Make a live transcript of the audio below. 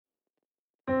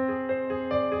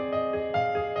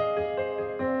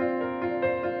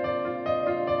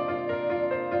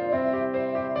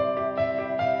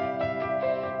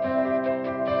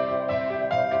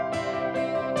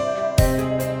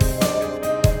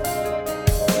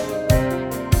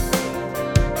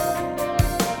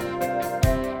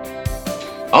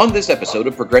On this episode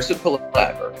of Progressive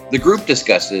Palaver, the group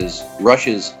discusses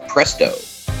Rush's Presto.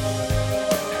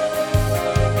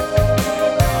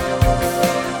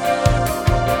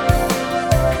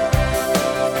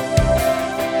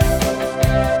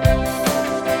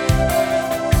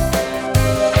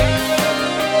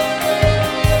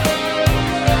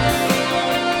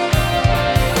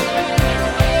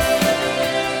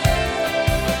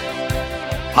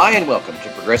 Hi and welcome to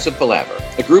Progressive Palaver,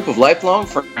 a group of lifelong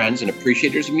friends and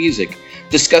appreciators of music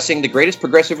discussing the greatest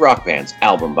progressive rock bands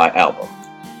album by album.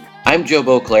 I'm Joe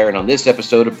Beauclair, and on this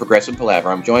episode of Progressive Palaver,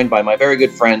 I'm joined by my very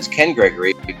good friends Ken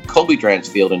Gregory, Colby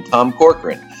Dransfield, and Tom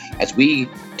Corcoran as we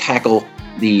tackle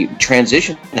the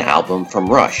transition album from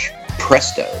Rush,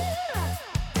 Presto.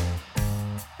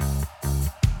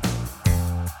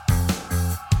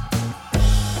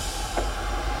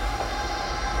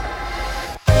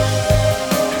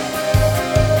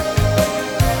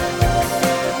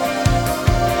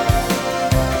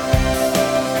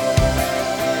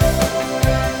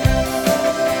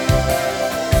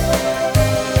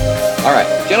 All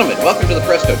right, gentlemen, welcome to the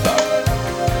Presto Talk.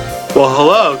 Well,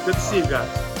 hello. Good to see you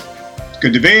guys.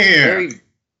 Good to be here.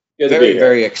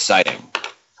 Very exciting.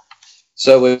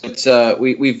 So it's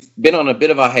we've been on a bit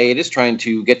of a hiatus trying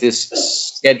to get this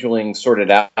scheduling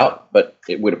sorted out, but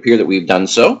it would appear that we've done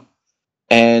so.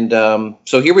 And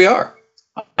so here we are.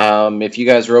 If you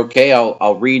guys are okay,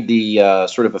 I'll read the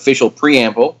sort of official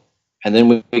preamble, and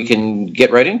then we can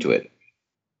get right into it.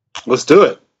 Let's do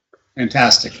it.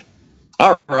 Fantastic.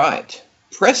 All right.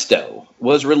 Presto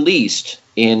was released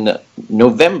in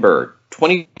November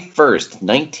 21st,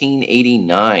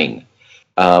 1989.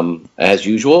 As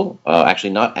usual, actually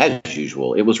not as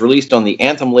usual. It was released on the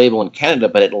Anthem label in Canada,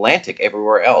 but Atlantic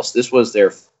everywhere else. This was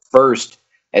their first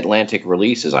Atlantic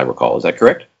release, as I recall. Is that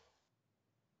correct?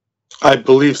 I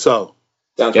believe so.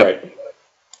 Sounds Yep. right.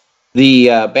 The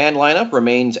band lineup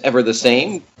remains ever the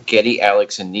same. Geddy,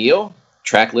 Alex, and Neil.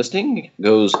 Track listing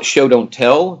goes Show Don't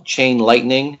Tell, Chain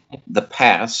Lightning, The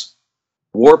Pass,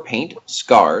 Warpaint,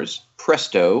 Scars,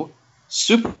 Presto,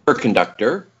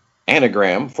 Superconductor,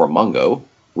 Anagram for Mungo,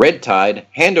 Red Tide,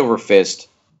 Hand Over Fist,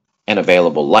 and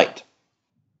Available Light.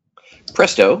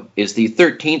 Presto is the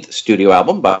 13th studio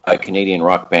album by Canadian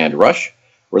rock band Rush,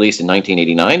 released in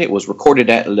 1989. It was recorded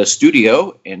at Le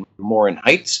Studio in Morin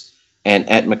Heights and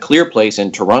at McClear Place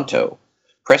in Toronto.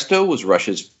 Presto was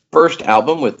Rush's first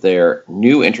album with their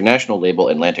new international label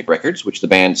Atlantic Records, which the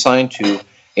band signed to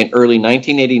in early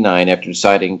 1989 after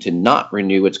deciding to not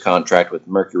renew its contract with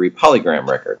Mercury Polygram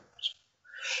Records.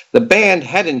 The band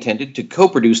had intended to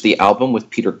co-produce the album with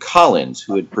Peter Collins,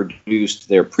 who had produced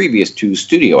their previous two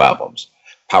studio albums,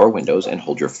 Power Windows and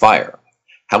Hold Your Fire.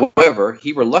 However,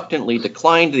 he reluctantly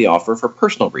declined the offer for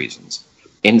personal reasons.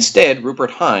 Instead,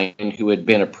 Rupert Hine, who had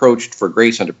been approached for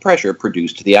Grace Under Pressure,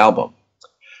 produced the album.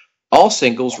 All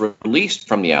singles released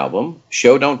from the album,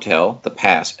 Show Don't Tell, The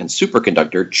Pass, and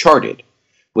Superconductor, charted,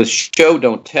 with Show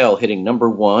Don't Tell hitting number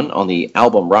 1 on the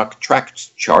album Rock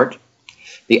Tracks chart.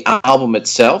 The album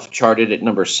itself charted at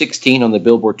number 16 on the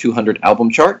Billboard 200 album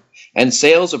chart, and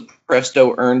sales of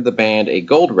Presto earned the band a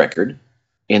gold record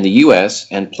in the US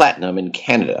and platinum in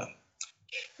Canada.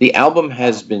 The album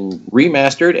has been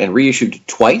remastered and reissued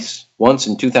twice, once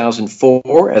in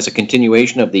 2004 as a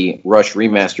continuation of the Rush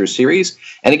Remasters series,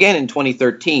 and again in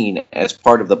 2013 as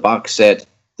part of the box set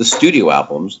The Studio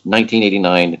Albums,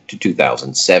 1989 to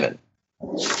 2007.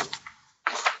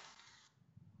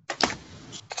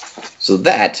 So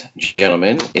that,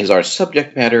 gentlemen, is our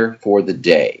subject matter for the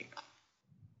day.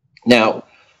 Now,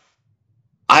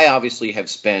 I obviously have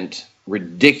spent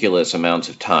ridiculous amounts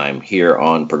of time here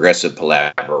on Progressive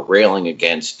Palaver railing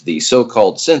against the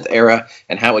so-called synth era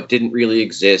and how it didn't really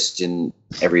exist and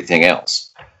everything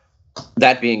else.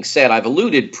 That being said, I've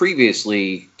alluded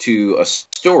previously to a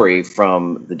story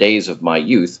from the days of my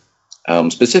youth,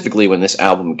 specifically when this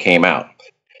album came out.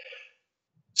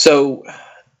 So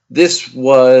this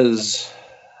was,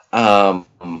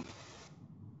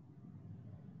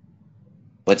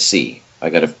 let's see, I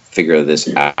got to figure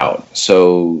this out.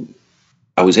 So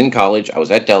I was in college. I was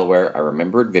at Delaware. I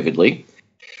remember it vividly.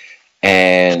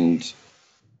 And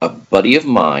a buddy of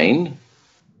mine,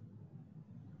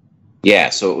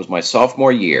 so it was my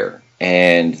sophomore year,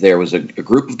 and there was a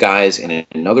group of guys in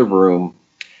another room,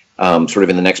 sort of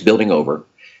in the next building over,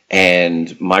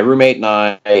 and my roommate and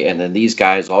I, and then these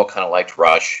guys all kind of liked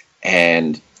Rush,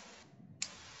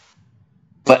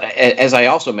 but as I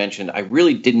also mentioned, I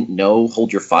really didn't know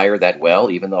Hold Your Fire that well,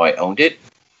 even though I owned it.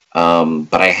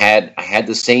 But I had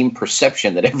the same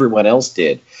perception that everyone else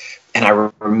did. And I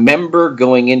remember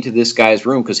going into this guy's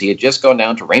room because he had just gone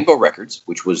down to Rainbow Records,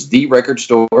 which was the record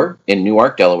store in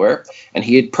Newark, Delaware, and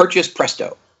he had purchased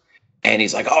Presto. And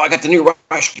he's like, "Oh, I got the new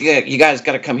Rush. You guys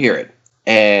got to come hear it."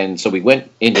 And so we went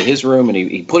into his room, and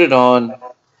he put it on,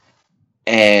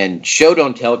 and Show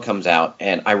Don't Tell comes out,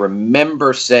 and I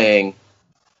remember saying,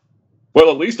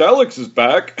 "Well, at least Alex is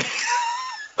back."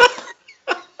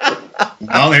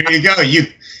 Well, there you go.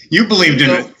 You believed in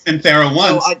it, Synthera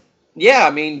once. Yeah,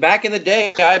 I mean, back in the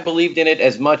day, I believed in it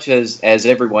as much as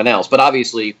everyone else. But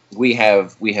obviously, we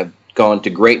have gone to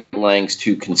great lengths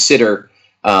to consider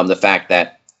the fact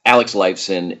that Alex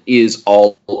Lifeson is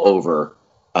all over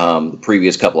the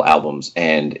previous couple albums,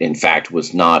 and in fact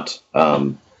was not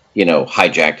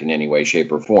hijacked in any way,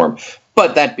 shape, or form.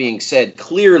 But that being said,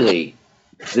 clearly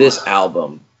this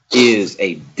album is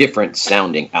a different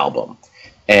sounding album,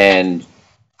 and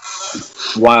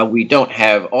while we don't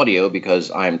have audio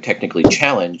because I'm technically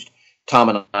challenged, Tom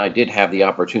and I did have the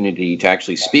opportunity to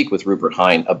actually speak with Rupert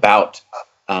Hine about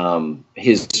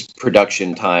his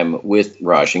production time with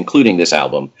Rush, including this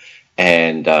album.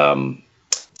 And I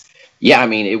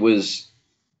mean, it was,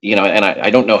 and I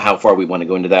don't know how far we want to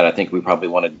go into that. I think we probably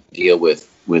want to deal with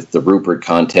the Rupert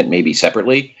content maybe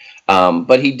separately.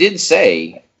 But he did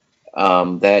say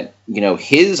that,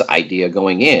 his idea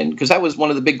going in, because that was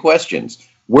one of the big questions.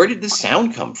 Where did the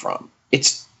sound come from?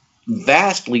 It's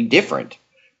vastly different.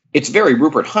 It's very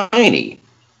Rupert Hine,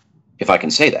 if I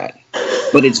can say that,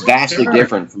 but it's vastly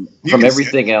different from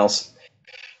everything else.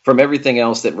 From everything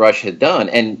else that Rush had done,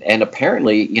 and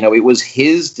apparently, it was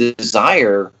his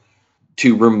desire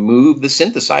to remove the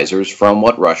synthesizers from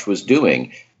what Rush was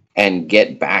doing and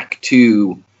get back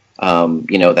to,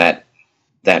 that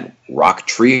rock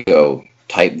trio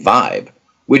type vibe.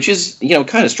 Which is,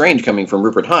 kind of strange coming from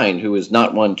Rupert Hine, who is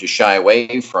not one to shy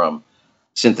away from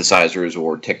synthesizers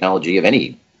or technology of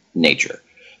any nature.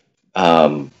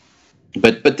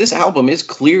 But this album is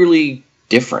clearly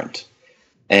different.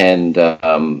 And,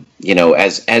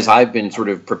 as I've been sort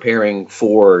of preparing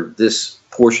for this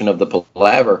portion of the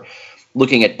palaver,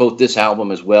 looking at both this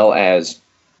album as well as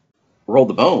Roll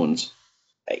the Bones,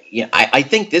 I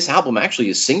think this album actually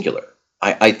is singular.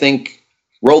 I think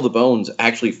Roll the Bones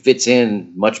actually fits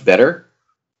in much better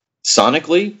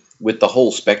sonically with the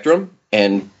whole spectrum,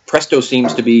 and Presto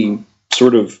seems to be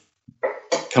sort of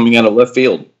coming out of left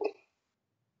field.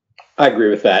 I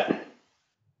agree with that.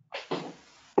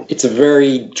 It's a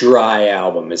very dry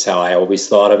album is how I always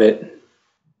thought of it.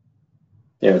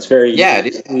 It's very... Yeah,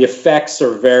 the effects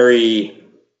are very...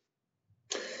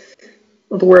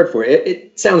 What's the word for it?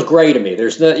 It sounds gray to me.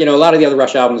 There's no, a lot of the other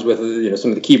Rush albums with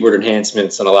some of the keyboard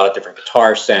enhancements and a lot of different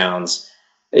guitar sounds.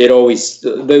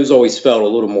 Those always felt a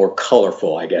little more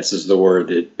colorful, I guess, is the word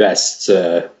that best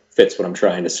fits what I'm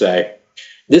trying to say.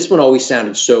 This one always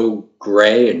sounded so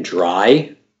gray and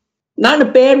dry, not in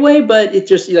a bad way, but it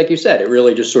just, like you said, it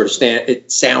really just sort of it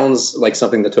sounds like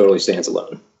something that totally stands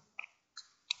alone.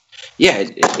 Yeah,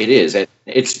 it is.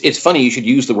 It's funny you should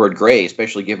use the word gray,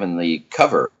 especially given the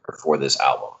cover for this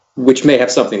album. Which may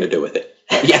have something to do with it.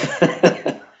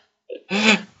 Yeah.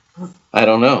 I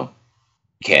don't know.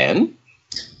 Ken?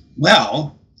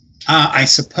 Well, I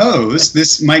suppose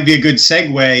this might be a good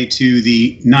segue to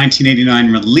the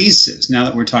 1989 releases, now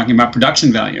that we're talking about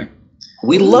production value.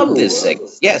 We love this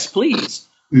segment. Yes, please.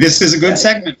 This is a good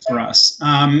segment for us.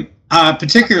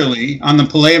 Particularly on the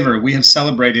palaver, we have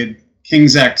celebrated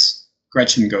King's X,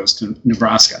 Gretchen Goes to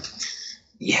Nebraska.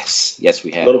 Yes,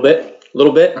 we have. A little bit.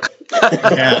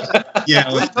 Yeah. What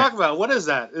are you talking about? What is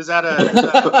that? Is that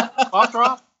a cough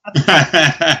drop?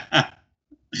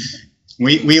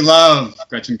 We love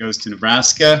Gretchen Goes to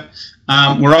Nebraska.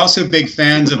 We're also big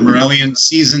fans of Marillion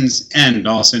Season's End,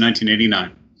 also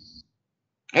 1989.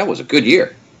 That was a good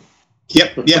year.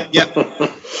 Yep.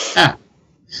 Yeah.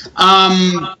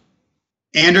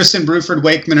 Anderson, Bruford,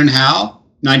 Wakeman, and Howe,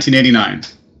 1989.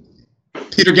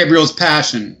 Peter Gabriel's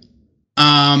Passion.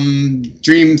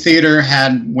 Dream Theater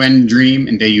had When Dream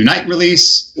and Day Unite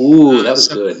release. Ooh, that was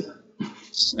good.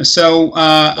 So,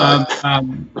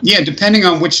 depending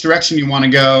on which direction you want to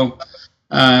go,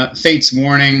 Fate's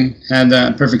Warning had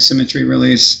the Perfect Symmetry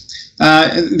release.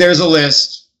 There's a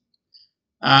list.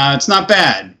 It's not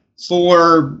bad.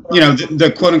 For,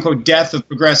 the quote-unquote death of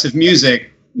progressive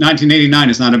music, 1989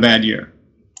 is not a bad year.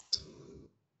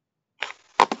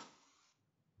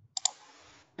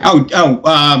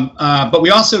 But we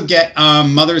also get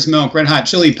Mother's Milk, Red Hot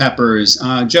Chili Peppers.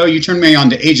 Joe, you turned me on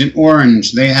to Agent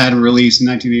Orange. They had a release in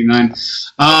 1989.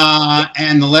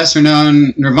 And the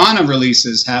lesser-known Nirvana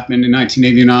releases happened in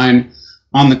 1989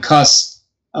 on the cusp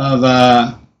of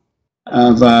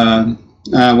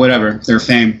their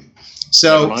fame.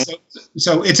 So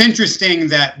it's interesting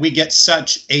that we get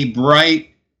such a bright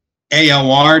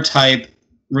AOR type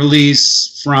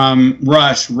release from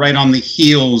Rush right on the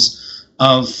heels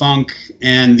of funk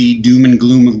and the doom and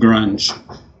gloom of grunge.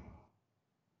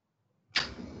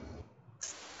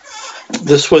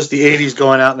 This was the 80s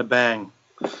going out in a bang.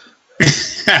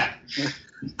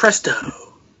 Presto.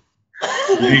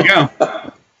 There you go.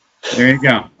 There you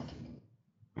go.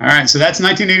 All right, so that's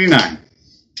 1989.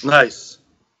 Nice.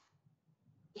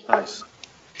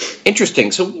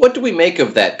 Interesting. So what do we make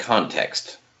of that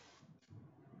context?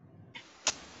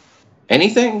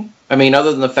 Anything? I mean,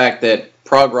 other than the fact that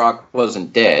prog rock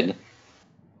wasn't dead,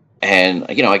 and,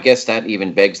 I guess that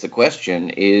even begs the question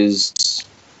is,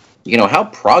 how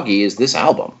proggy is this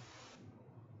album?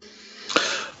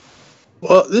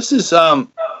 Well, this is,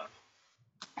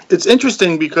 it's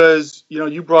interesting because,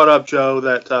 you brought up, Joe,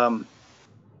 that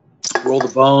Roll the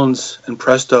Bones and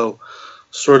Presto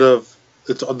sort of,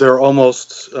 they're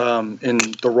almost in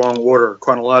the wrong order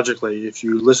chronologically. If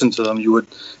you listen to them, you would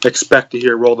expect to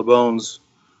hear Roll the Bones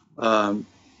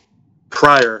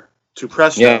prior to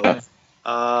Presto. Yeah.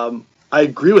 I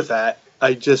agree with that.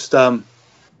 I just found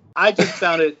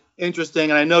it interesting,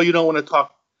 and I know you don't want to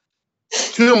talk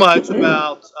too much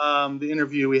about the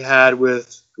interview we had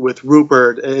with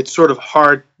Rupert. It's sort of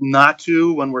hard not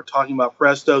to when we're talking about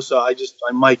Presto, so I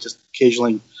might just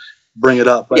occasionally bring it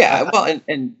up. But yeah, well,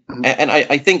 and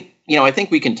I think I think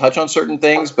we can touch on certain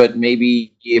things, but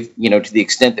maybe if to the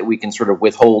extent that we can sort of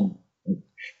withhold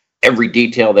every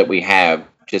detail that we have,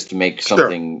 just to make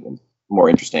something more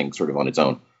interesting, sort of on its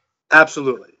own.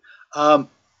 Absolutely.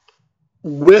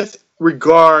 With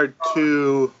regard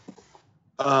to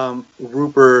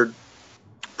Rupert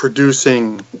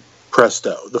producing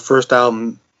Presto, the first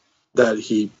album that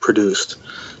he produced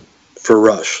for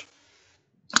Rush,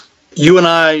 you and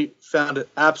I found it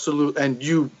absolute, and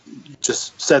you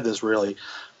just said this really,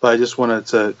 but I just wanted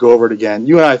to go over it again.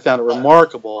 You and I found it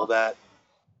remarkable that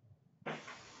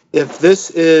if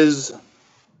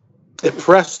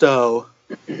Presto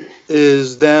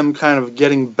is them kind of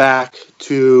getting back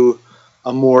to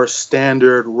a more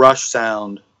standard Rush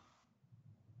sound,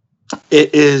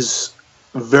 it is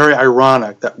very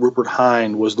ironic that Rupert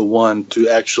Hine was the one to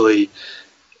actually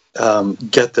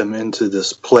get them into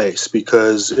this place,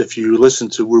 because if you listen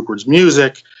to Rupert's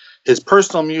music, his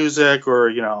personal music,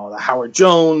 or the Howard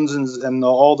Jones and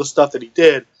all the stuff that he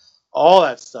did, all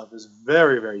that stuff is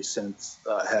very, very synth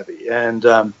heavy, and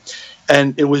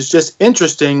it was just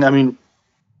interesting. I mean,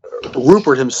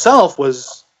 Rupert himself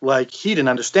was like, he didn't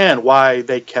understand why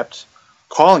they kept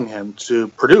calling him to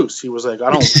produce. He was like,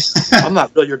 I'm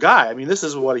not really your guy. I mean, this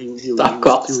is what he stop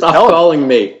calling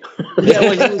me. Yeah,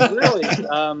 well, he was really,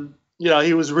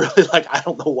 he was really like, I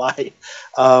don't know why,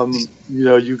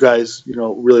 you guys,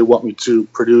 really want me to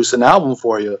produce an album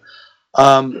for you.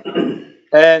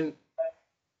 And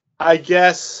I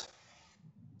guess,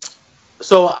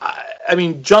 so, I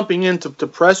mean, jumping into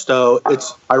Presto,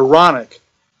 it's ironic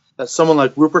that someone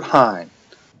like Rupert Hine,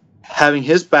 having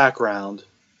his background,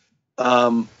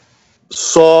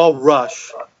 saw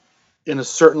Rush in a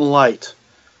certain light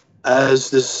as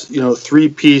this,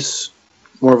 three-piece,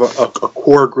 more of a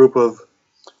core group of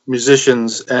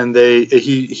musicians, and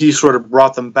he sort of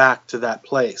brought them back to that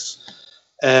place,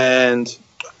 and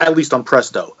at least on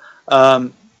Presto,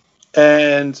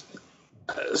 and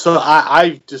so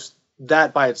I just,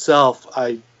 that by itself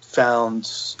I found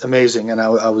amazing, and I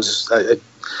was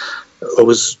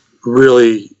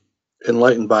really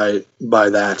enlightened by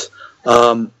that.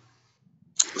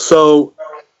 So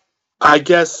I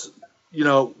guess,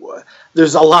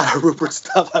 there's a lot of Rupert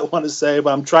stuff I want to say,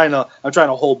 but I'm trying to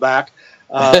hold back.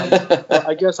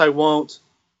 I guess I won't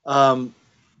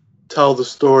tell the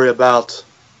story about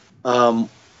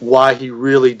why he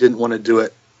really didn't want to do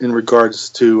it in regards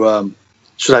to.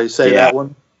 Should I say that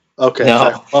one? Okay.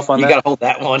 No, off on you that? Gotta hold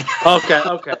that one. Okay.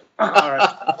 All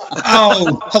right.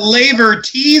 Oh, palaver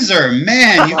teaser,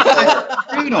 man! You guys are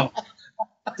brutal.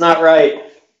 Not right.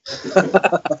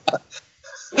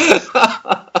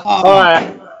 All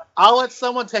right. I'll let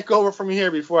someone take over from here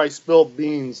before I spill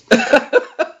beans.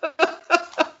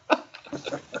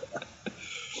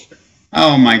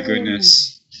 Oh my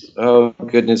goodness. Oh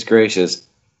goodness gracious.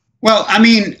 Well, I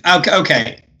mean,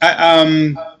 okay.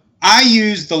 I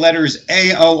used the letters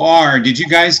AOR. Did you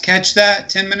guys catch that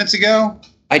 10 minutes ago?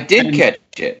 I did catch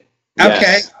it.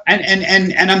 Okay, Yes.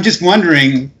 and I'm just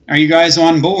wondering, are you guys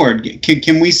on board?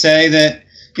 Can we say that,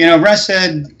 Russ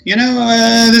said,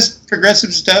 this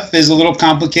progressive stuff is a little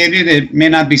complicated. It may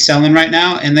not be selling right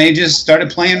now, and they just started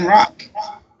playing rock,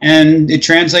 and it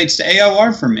translates to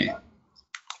AOR for me.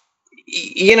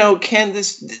 You know, Ken,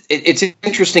 it's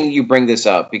interesting you bring this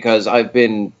up because I've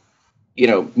been,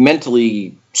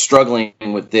 mentally struggling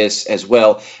with this as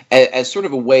well as sort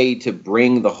of a way to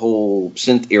bring the whole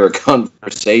synth era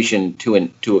conversation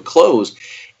to a close.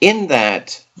 In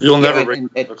that you'll never bring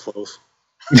it to a close.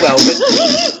 Well,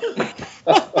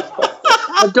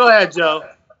 go ahead, Joe.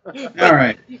 All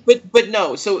right, but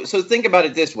no. So think about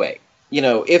it this way.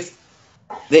 If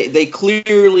they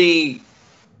clearly.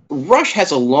 Rush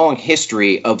has a long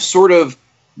history of sort of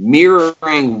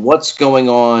mirroring what's going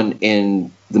on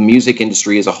in the music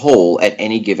industry as a whole at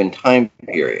any given time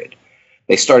period.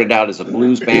 They started out as a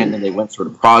blues band, and they went sort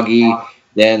of proggy.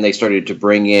 Then they started to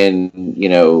bring in,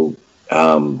 the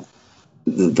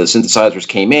synthesizers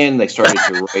came in. They started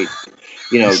to write,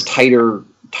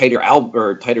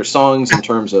 tighter songs in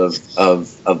terms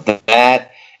of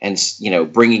that, and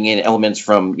bringing in elements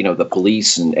from the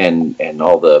Police and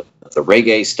all the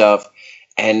reggae stuff,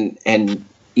 and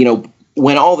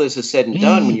when all this is said and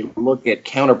done, when you look at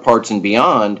Counterparts and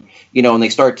Beyond, and they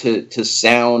start to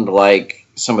sound like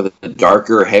some of the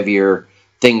darker, heavier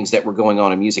things that were going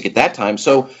on in music at that time.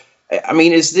 So, I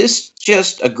mean, is this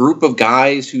just a group of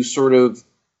guys who sort of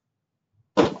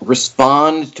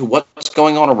respond to what's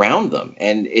going on around them,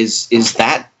 and is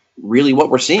that really what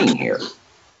we're seeing here?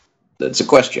 That's a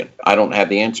question. I don't have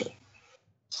the answer.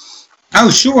 Oh,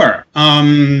 sure.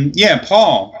 Yeah,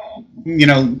 Paul,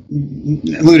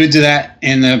 alluded to that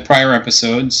in the prior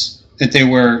episodes, that they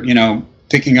were,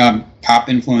 picking up pop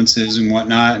influences and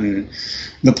whatnot, and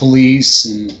the Police,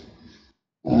 and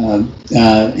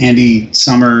Andy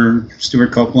Summer,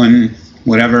 Stuart Copeland,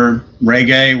 whatever,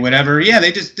 reggae, whatever. Yeah,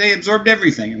 they absorbed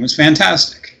everything. It was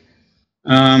fantastic.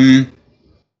 Well,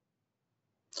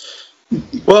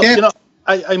 yeah.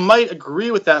 I might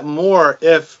agree with that more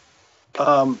if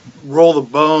Roll the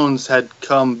Bones had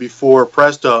come before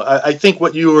Presto. I think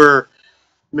what you were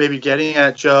maybe getting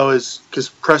at, Joe, is because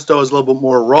Presto is a little bit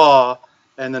more raw,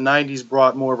 and the 90s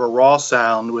brought more of a raw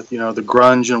sound with, the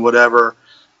grunge and whatever.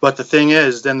 But the thing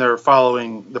is, then the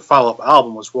follow-up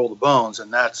album was Roll the Bones,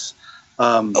 and that's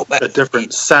a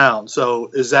different sound. So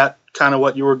is that kind of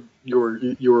what you were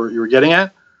getting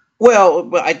at? Well,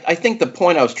 I think the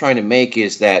point I was trying to make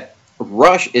is that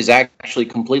Rush is actually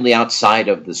completely outside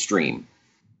of the stream.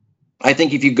 I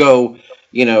think if you go,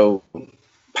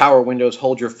 Power Windows,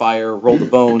 Hold Your Fire, Roll the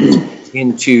Bones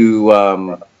into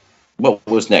what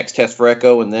was next? Test for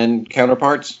Echo and then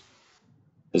Counterparts?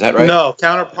 Is that right? No,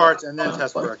 Counterparts and then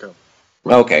Test for Echo.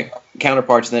 Okay,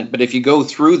 Counterparts then. But if you go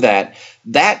through that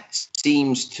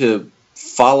seems to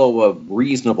follow a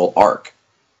reasonable arc.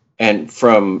 And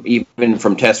even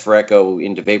from Test for Echo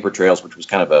into Vapor Trails, which was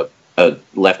kind of a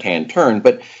left-hand turn,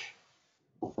 but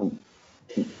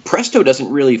Presto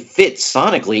doesn't really fit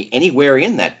sonically anywhere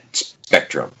in that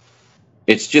spectrum.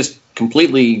 It's just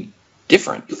completely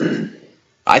different,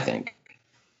 I think.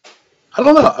 I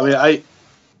don't know. I mean,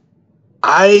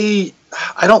 I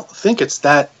don't think it's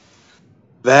that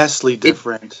vastly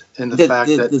different in the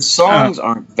fact that the songs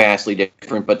aren't vastly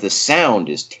different, but the sound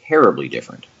is terribly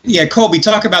different. Yeah, Colby,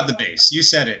 talk about the bass. You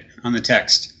said it on the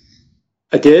text.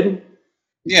 I did?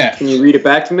 Yeah. Can you read it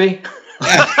back to me?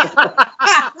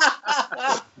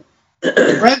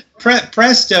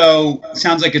 Presto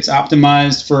sounds like it's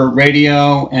optimized for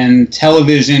radio and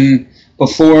television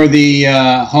before the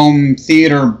home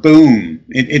theater boom.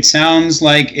 It sounds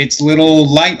like it's little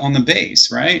light on the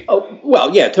bass, right? Oh,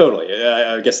 well, yeah, totally.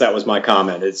 I guess that was my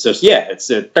comment. It's just, it's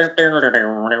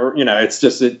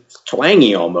just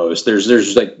twangy almost.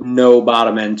 There's like no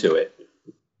bottom end to it.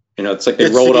 It's like they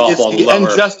rolled off all the lower.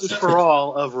 And Justice for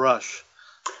All of Rush.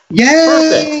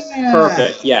 Yeah.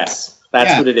 Perfect. Yes,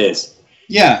 that's what it is.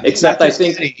 Yeah. Except I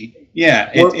think.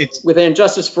 It's with And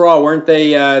Justice for All, weren't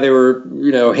they? They were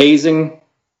hazing.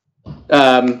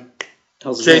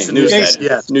 Jason Newsted.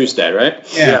 Yes. Newsted, right?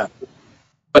 Yeah.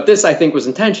 But this, I think, was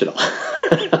intentional.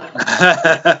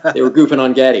 They were goofing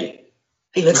on Getty.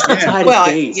 Hey, let's get his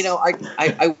face.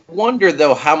 I wonder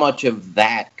though how much of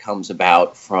that comes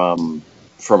about from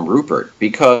Rupert,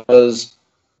 because,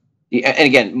 and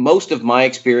again, most of my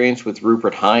experience with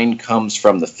Rupert Hine comes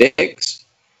from the Fix,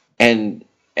 and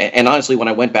honestly, when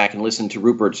I went back and listened to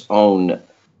Rupert's own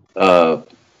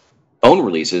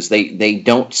releases, they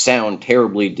don't sound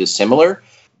terribly dissimilar.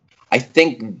 I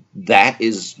think that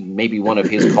is maybe one of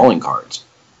his calling cards.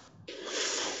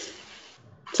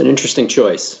 It's an interesting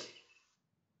choice.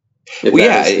 That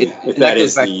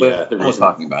goes back to what I was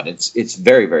talking about. It's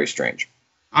very, very strange.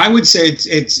 I would say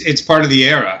it's part of the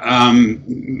era.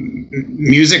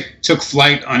 Music took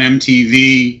flight on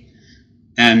MTV,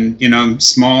 and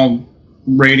small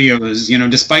radios,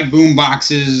 despite boom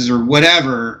boxes or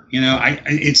whatever.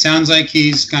 It sounds like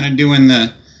he's kind of doing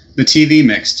the TV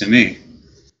mix to me.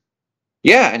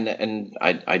 Yeah, and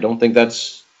I don't think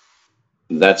that's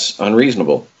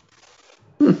unreasonable.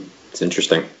 It's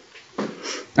interesting.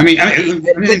 I mean,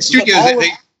 in studios,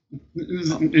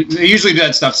 they usually do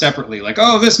that stuff separately. Like,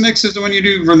 oh, this mix is the one you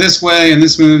do for this way, and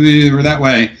this movie or that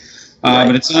way. Right.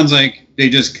 But it sounds like they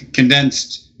just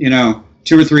condensed, 2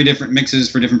 or 3 different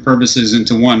mixes for different purposes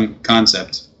into one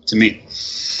concept, to me.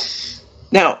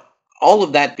 Now, all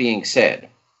of that being said,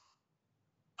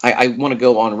 I want to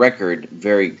go on record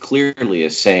very clearly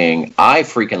as saying I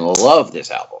freaking love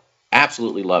this album.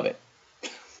 Absolutely love it.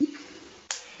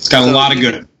 It's got a lot of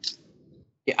good.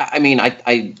 I mean,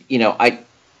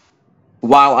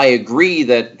 while I agree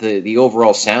that the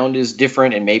overall sound is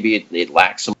different and maybe it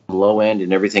lacks some low end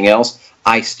and everything else,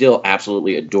 I still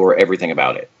absolutely adore everything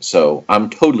about it. So I'm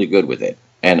totally good with it.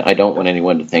 And I don't want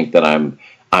anyone to think that I'm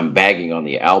bagging on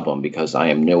the album, because I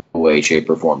am no way, shape,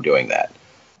 or form doing that.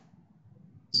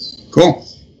 Cool.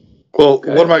 Well,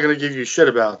 okay. What am I going to give you shit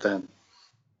about then?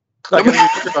 I'm going to give you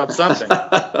shit about something.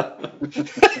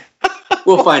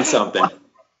 We'll find something.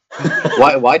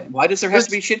 Why does there have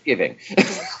to be shit giving?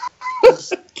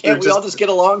 Can't we all just get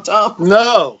along, Tom?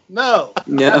 No.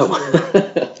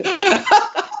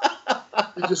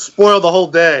 You just spoil the whole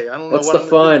day. I don't know what's the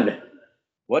fun.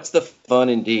 What's the fun,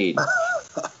 indeed?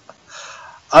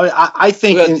 I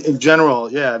think in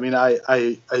general, yeah. I mean,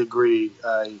 I agree.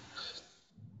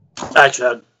 Actually,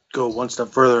 I'd go one step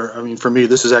further. I mean, for me,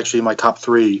 this is actually my top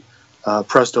 3.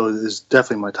 Presto is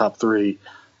definitely my top 3.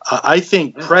 I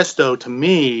think Presto, to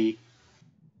me,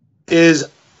 is...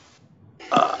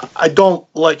 I don't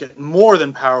like it more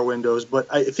than Power Windows, but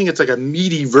I think it's like a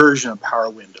meaty version of Power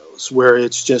Windows, where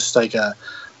it's just like a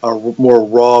more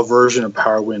raw version of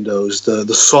Power Windows.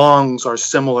 The songs are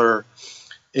similar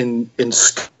in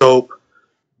scope,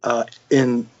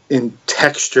 in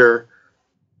texture.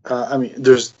 I mean,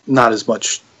 there's not as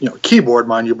much keyboard,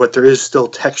 mind you, but there is still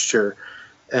texture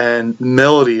and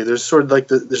melody. There's sort of like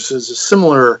there's a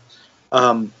similar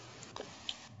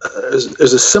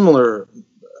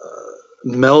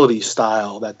melody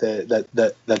style that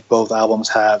both albums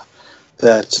have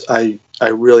that I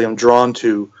really am drawn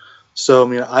to. So I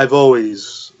mean, I've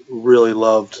always really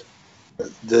loved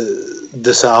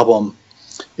this album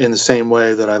in the same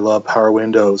way that I love Power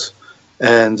Windows,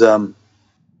 and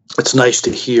it's nice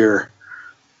to hear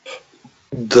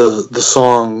the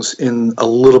songs in a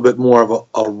little bit more of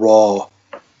a raw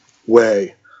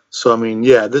way. So I mean,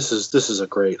 yeah, this is a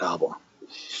great album.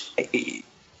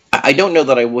 I don't know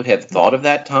that I would have thought of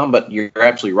that, Tom, but you're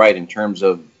absolutely right in terms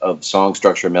of song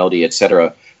structure, melody,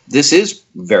 etc. This is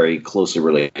very closely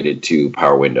related to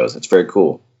Power Windows. It's very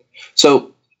cool.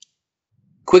 So,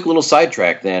 quick little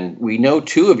sidetrack then. We know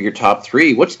 2 of your top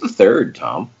 3. What's the third,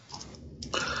 Tom?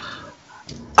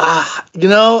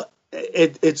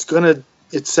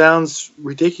 It sounds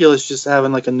ridiculous just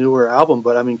having like a newer album,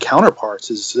 but I mean,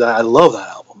 Counterparts I love that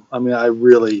album. I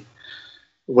mean,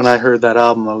 when I heard that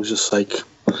album, I was just like,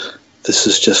 this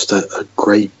is just a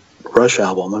great Rush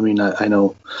album. I mean, I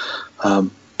know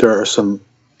there are some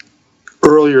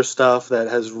earlier stuff that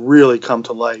has really come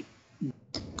to light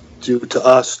due to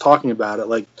us talking about it,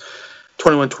 like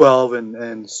 2112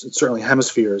 and certainly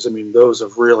Hemispheres. I mean, those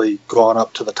have really gone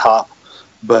up to the top.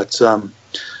 But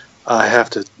I have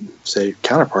to say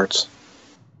Counterparts.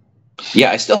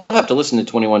 Yeah, I still have to listen to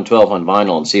 2112 on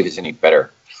vinyl and see if it's any better.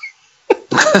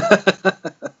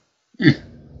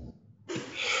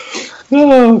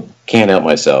 Oh, can't help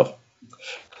myself.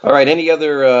 All right, any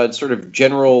other sort of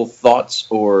general thoughts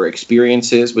or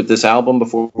experiences with this album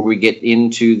before we get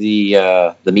into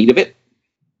the meat of it?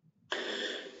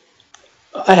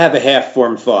 I have a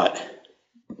half-formed thought.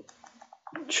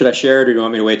 Should I share it, or do you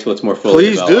want me to wait till it's more fully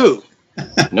Please developed? do.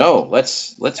 No,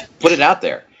 let's put it out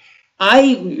there.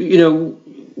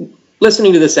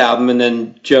 Listening to this album, and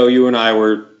then Joe, you and I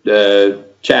were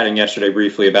chatting yesterday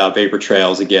briefly about Vapor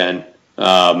Trails again.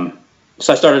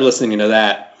 So I started listening to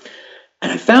that,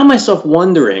 and I found myself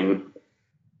wondering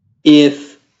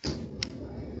if,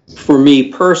 for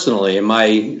me personally, in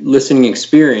my listening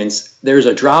experience, there's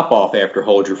a drop-off after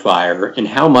Hold Your Fire, and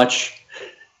how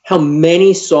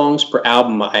many songs per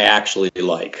album I actually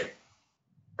like.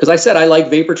 Because I said I like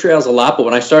Vapor Trails a lot, but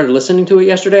when I started listening to it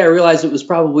yesterday, I realized it was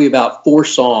probably about 4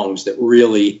 songs that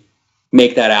really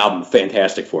make that album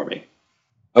fantastic for me.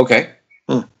 Okay.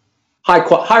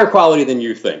 Higher quality than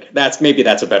you think. That's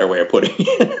a better way of putting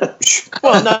it.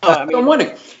 Well, no, I mean, I'm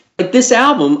wondering. Like, this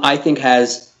album, I think,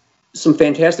 has some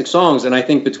fantastic songs, and I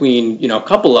think between a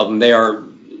couple of them, they are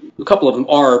a couple of them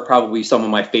are probably some of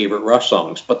my favorite Rush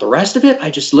songs, but the rest of it, I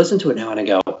just listen to it now and I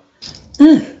go,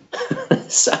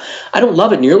 so I don't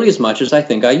love it nearly as much as I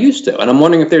think I used to. And I'm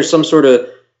wondering if there's some sort of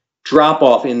drop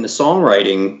off in the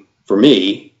songwriting for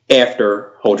me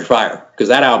after Hold Your Fire, because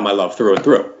that album I love through and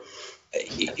through.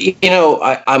 You know,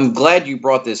 I'm glad you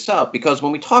brought this up, because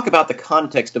when we talk about the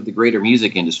context of the greater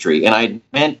music industry, and I'd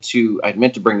meant to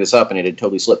bring this up and it had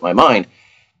totally slipped my mind.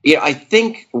 Yeah, I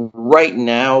think right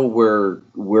now we're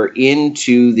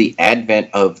into the advent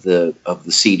of the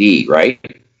CD, right?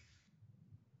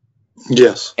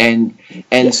 Yes. And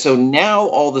so now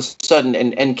all of a sudden,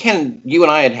 and Ken, you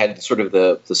and I had sort of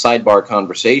the sidebar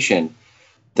conversation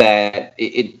that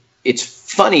it's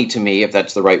funny to me, if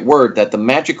that's the right word, that the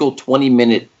magical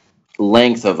 20-minute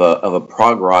length of a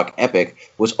prog rock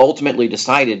epic was ultimately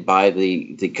decided by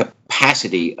the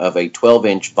capacity of a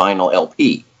 12-inch vinyl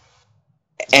LP.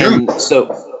 And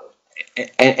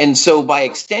so by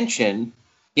extension,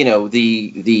 you know,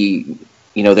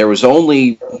 there was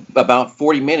only about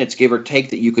 40 minutes, give or take,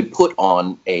 that you could put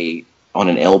on an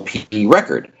LP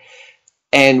record.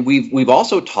 And we've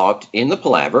also talked in the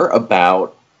Palaver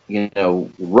about, you know,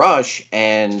 Rush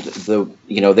and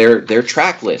their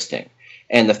track listing,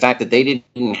 and the fact that they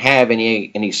didn't have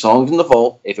any songs in the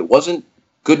vault. If it wasn't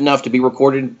good enough to be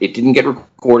recorded, it didn't get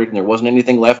recorded, and there wasn't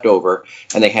anything left over.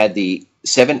 And they had the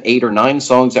 7, 8, or 9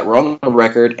 songs that were on the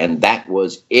record, and that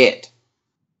was it.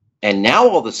 And now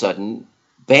all of a sudden,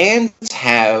 bands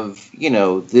have, you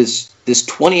know, this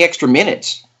 20 extra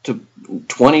minutes, to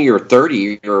 20 or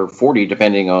 30 or 40,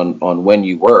 depending on when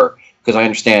you were. Because I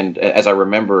understand, as I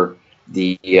remember,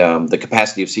 the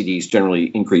capacity of CDs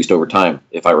generally increased over time,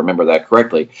 if I remember that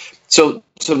correctly. So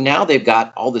now they've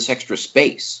got all this extra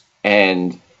space,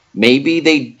 and maybe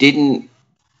they didn't.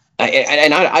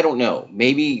 I don't know.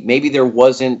 Maybe there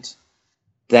wasn't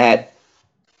that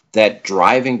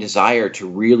driving desire to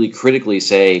really critically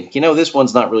say, you know, this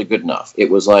one's not really good enough.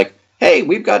 It was like, hey,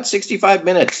 we've got 65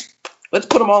 minutes. Let's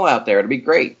put them all out there. It'll be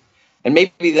great. And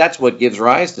maybe that's what gives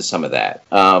rise to some of that.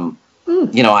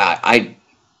 You know, I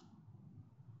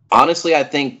honestly, I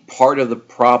think part of the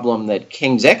problem that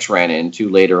King's X ran into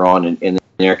later on in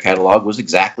their catalog was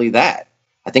exactly that.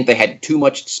 I think they had too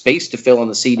much space to fill on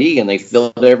the CD, and they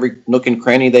filled every nook and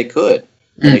cranny they could,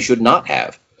 and they should not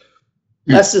have.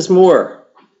 Less is more.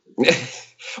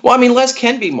 Well, I mean, less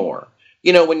can be more.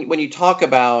 You know, when you talk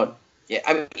about,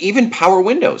 I mean, even Power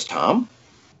Windows, Tom.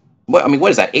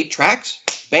 What is that? 8 tracks?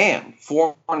 Bam,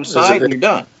 4 on the side, and you're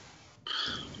done.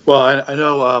 Well, I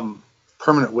know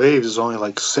Permanent Waves is only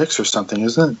like 6 or something,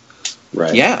 isn't it?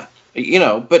 Right. Yeah. You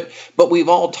know, but we've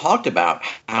all talked about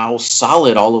how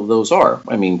solid all of those are.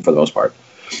 I mean, for the most part.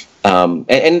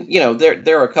 And you know,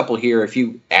 there are a couple here. If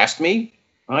you asked me,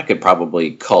 I could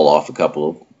probably cull off a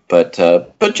couple. But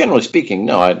generally speaking,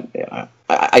 no.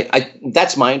 I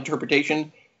that's my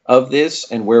interpretation of this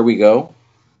and where we go.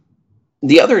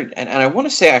 The other, and I want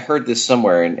to say I heard this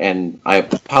somewhere, and I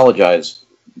apologize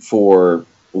for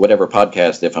whatever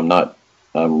podcast if I'm not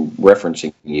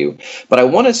referencing you, but I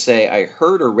want to say I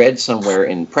heard or read somewhere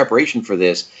in preparation for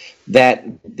this that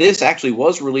this actually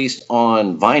was released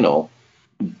on vinyl,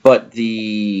 but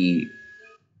the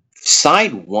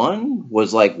side 1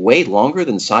 was like way longer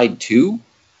than side 2,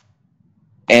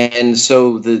 and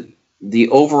so the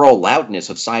overall loudness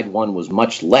of side 1 was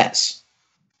much less,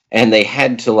 and they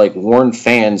had to like warn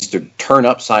fans to turn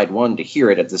up side 1 to hear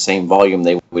it at the same volume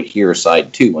they would hear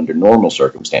side 2 under normal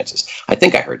circumstances. I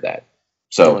think I heard that.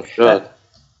 So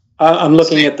I'm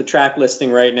looking at the track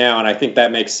listing right now, and I think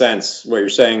that makes sense. What you're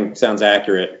saying sounds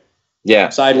accurate. Yeah.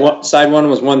 Side one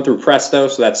was 1 through Presto,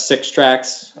 so that's 6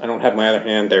 tracks. I don't have my other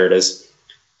hand. There it is.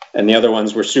 And the other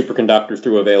ones were Superconductor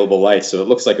through Available Light, so it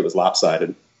looks like it was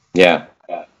lopsided. Yeah.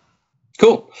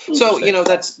 Cool. So, you know,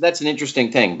 that's an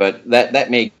interesting thing, but that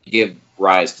may give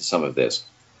rise to some of this.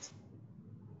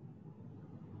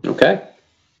 Okay.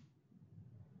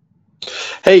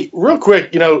 Hey, real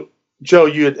quick, you know, Joe,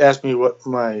 you had asked me what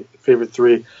my favorite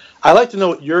 3. I'd like to know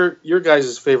what your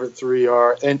guys' favorite 3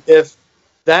 are, and if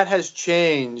that has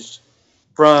changed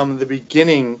from the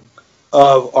beginning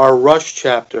of our Rush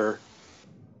chapter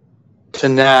to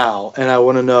now, and I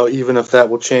want to know even if that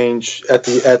will change at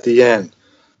the end.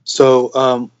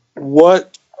 So,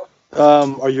 what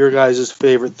are your guys'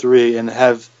 favorite 3, and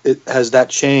has that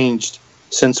changed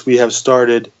since we have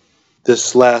started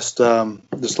this last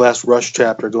Rush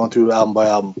chapter, going through album by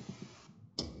album?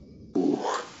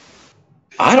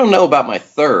 I don't know about my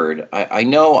third. I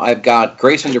know I've got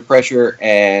Grace Under Pressure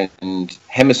and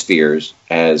Hemispheres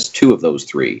as 2 of those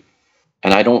 3.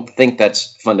 And I don't think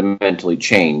that's fundamentally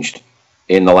changed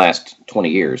in the last 20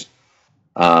 years.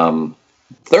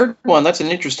 third one, that's an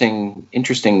interesting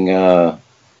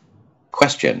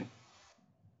question.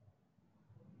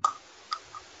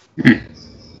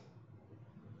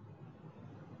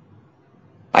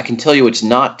 I can tell you it's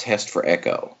not Test for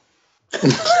Echo.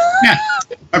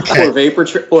 Okay. Or vapor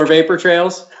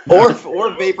trails, or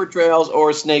Vapor Trails,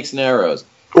 or Snakes and Arrows,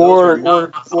 or Those are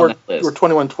not on that list.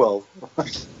 2112.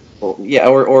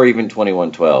 or even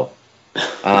 2112.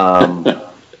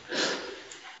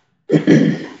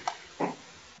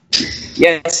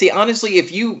 Yeah, see, honestly,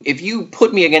 if you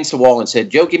put me against a wall and said,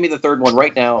 "Joe, give me the third one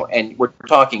right now," and we're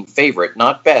talking favorite,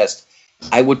 not best,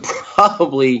 I would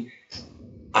probably,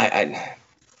 I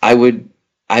would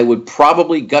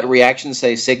probably gut reaction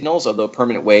say Signals, although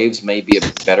Permanent Waves may be a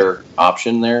better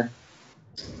option there.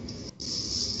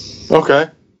 Okay.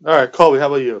 All right, Colby, how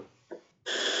about you?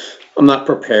 I'm not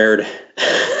prepared.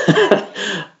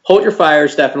 Hold Your Fire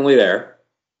is definitely there.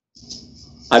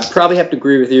 I'd probably have to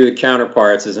agree with you. The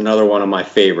Counterparts is another one of my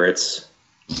favorites.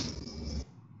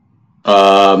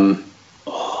 And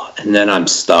then I'm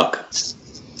stuck. I'm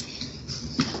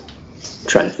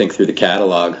trying to think through the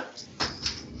catalog.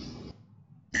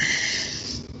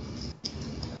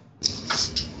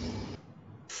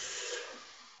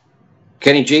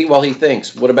 Kenny G, while he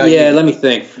thinks, what about you? Yeah, let me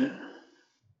think.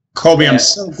 Colby, Yeah. I'm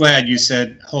so glad you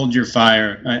said hold your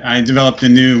fire. I developed a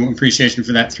new appreciation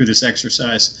for that through this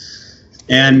exercise.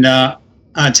 And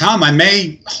Tom, I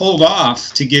may hold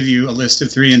off to give you a list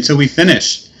of 3 until we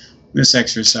finish this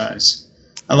exercise.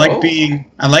 I like being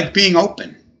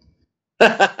open.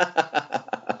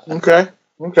 Okay.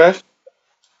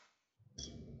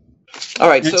 All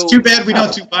right, And so it's too bad we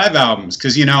don't do 5 albums,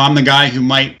 because I'm the guy who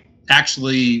might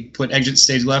actually put Exit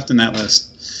Stage Left in that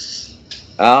list.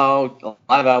 Oh, a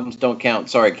lot of albums don't count.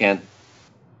 Sorry, Ken.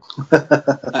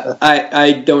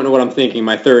 I don't know what I'm thinking.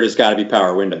 My third has got to be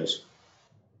Power Windows.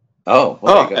 Oh,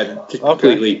 well, there you go. I just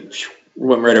completely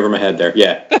went right over my head there.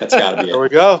 Yeah, that's got to be There it. we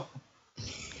go.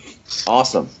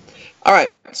 Awesome. All right,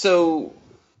 so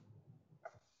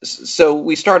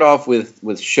we start off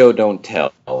with Show Don't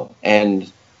Tell,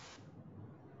 and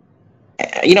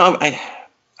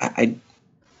I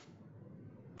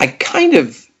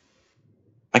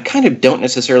kind of don't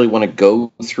necessarily want to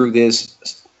go through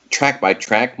this track by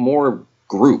track, more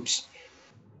groups,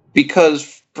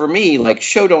 because for me, like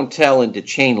Show Don't Tell into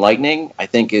Chain Lightning, I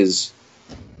think is,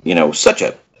 such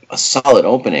a solid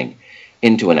opening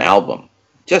into an album.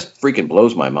 Just freaking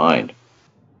blows my mind.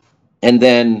 And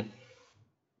then,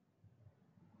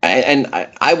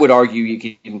 I would argue you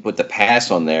can even put The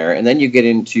Pass on there, and then you get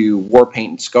into War Paint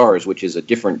and Scars, which is a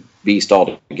different beast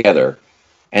altogether.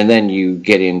 And then you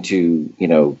get into,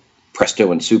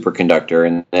 Presto and Superconductor,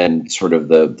 and then sort of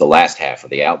the last half of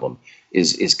the album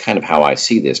is kind of how I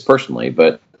see this personally.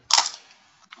 But,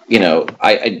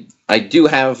 I do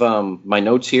have my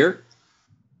notes here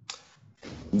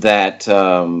that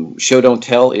Show Don't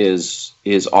Tell is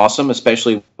awesome,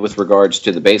 especially with regards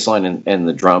to the bass line and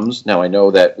the drums. Now, I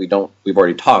know that we've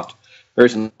already talked, there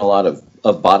isn't a lot of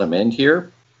bottom end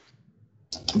here,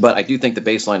 but I do think the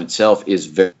bass line itself is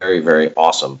very, very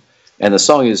awesome. And the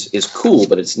song is cool,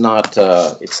 but it's not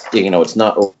it's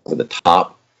not over the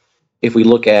top. If we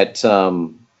look at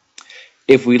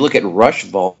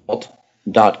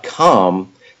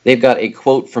rushvault.com, they've got a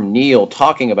quote from Neil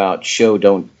talking about Show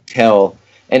Don't Tell,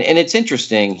 and it's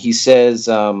interesting. He says,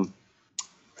 Show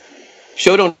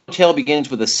Don't Tell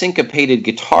begins with a syncopated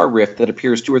guitar riff that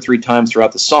appears 2 or 3 times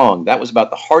throughout the song. That was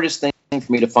about the hardest thing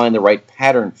for me to find the right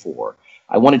pattern for.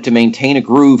 I wanted to maintain a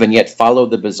groove and yet follow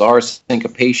the bizarre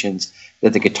syncopations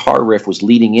that the guitar riff was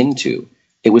leading into.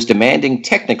 It was demanding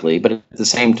technically, but at the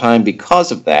same time, because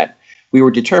of that, we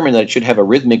were determined that it should have a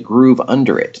rhythmic groove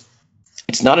under it.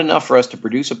 It's not enough for us to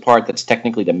produce a part that's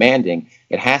technically demanding.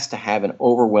 It has to have an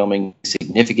overwhelming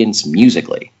significance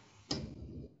musically.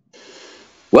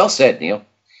 Well said, Neil.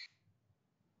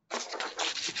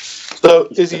 So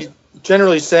is he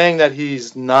generally saying that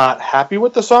he's not happy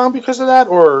with the song because of that,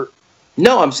 or...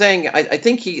 No, I'm saying I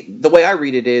think the way I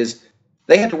read it is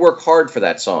they had to work hard for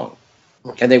that song,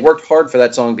 and they worked hard for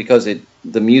that song because the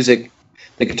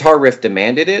guitar riff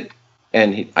demanded it,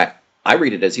 and I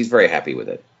read it as he's very happy with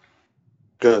it.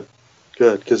 Good,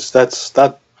 because that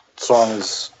song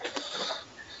is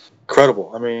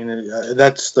incredible. I mean,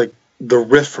 that's like the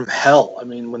riff from hell. I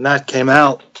mean, when that came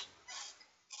out,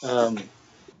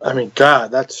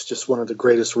 God, that's just one of the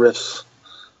greatest riffs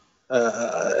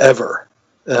ever.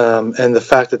 And the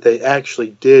fact that they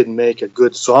actually did make a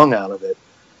good song out of it.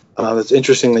 It's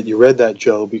interesting that you read that,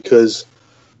 Joe, because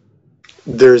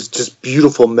there's just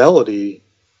beautiful melody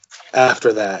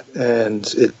after that, and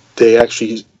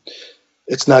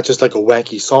it's not just like a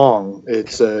wanky song.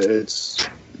 It's the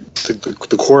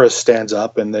chorus stands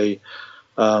up, and they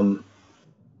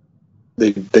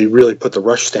really put the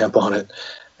Rush stamp on it.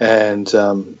 And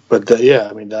that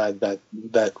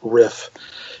riff,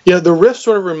 the riff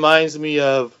sort of reminds me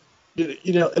of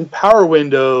in Power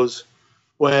Windows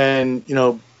when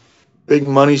Big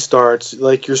Money starts,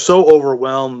 like you're so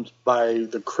overwhelmed by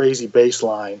the crazy bass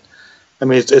line. I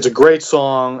mean, it's a great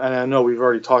song, and I know we've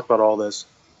already talked about all this,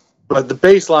 but the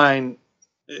bass line,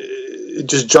 it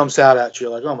just jumps out at you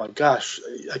like, oh my gosh,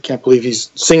 I can't believe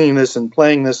he's singing this and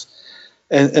playing this.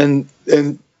 And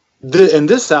in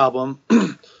this album,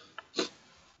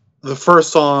 the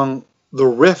first song, the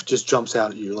riff just jumps out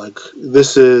at you like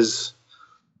this is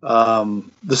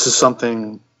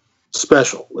something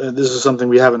special. This is something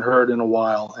we haven't heard in a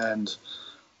while, and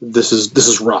this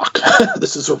is rock.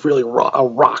 This is a really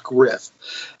rock riff,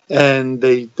 and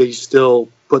they still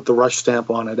put the Rush stamp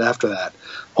on it after that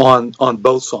on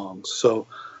both songs. So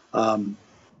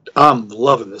I'm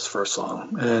loving this first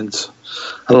song, and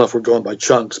I don't know if we're going by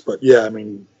chunks, but yeah, I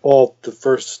mean, all the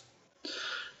first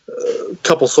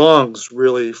couple songs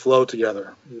really flow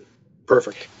together.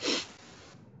 Perfect.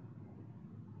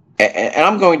 And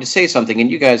I'm going to say something, and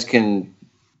you guys can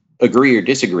agree or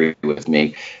disagree with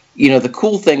me. The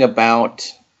cool thing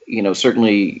about,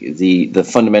 certainly the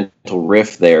fundamental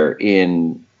riff there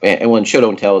in Show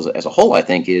Don't Tell as a whole, I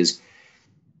think, is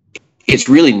it's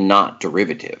really not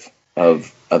derivative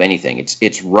of anything.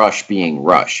 It's Rush being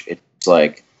Rush. It's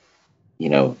like,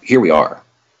 here we are,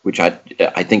 which I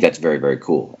think that's very, very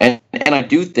cool. And I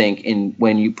do think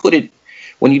when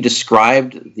you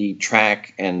described the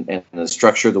track and the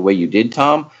structure the way you did,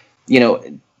 Tom,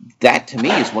 that to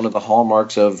me is one of the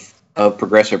hallmarks of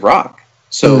progressive rock.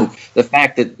 So the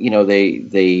fact that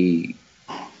they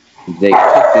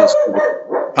took this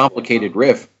complicated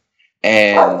riff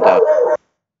and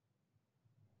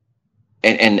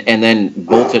then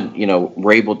Bolton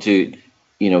were able to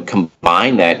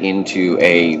combine that into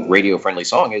a radio friendly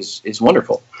song is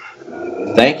wonderful.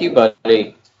 Thank you,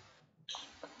 buddy.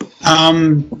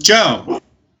 Joe.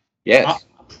 Yes.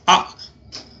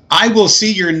 I will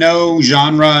see your no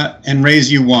genre and raise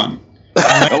you one.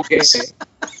 Okay.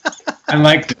 I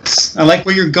like this. I like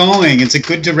where you're going. It's a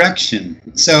good direction.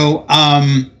 So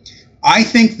I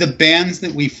think the bands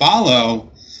that we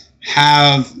follow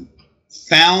have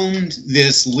found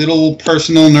this little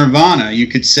personal nirvana. You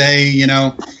could say,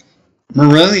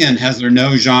 Marillion has their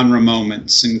no genre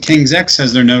moments, and King's X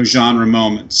has their no genre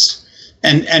moments.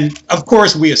 And of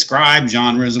course we ascribe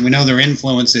genres, and we know their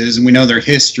influences, and we know their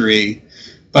history.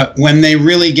 But when they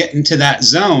really get into that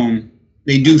zone,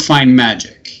 they do find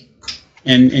magic.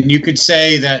 And you could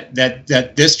say that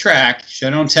this track,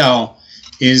 Show Don't Tell,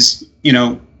 is,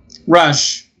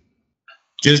 Rush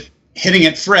just hitting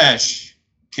it fresh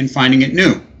and finding it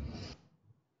new.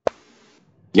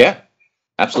 Yeah,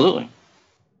 absolutely.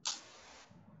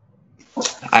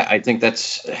 I think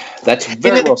that's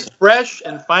very well said. Fresh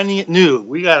and finding it new.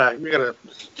 We gotta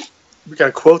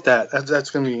quote that.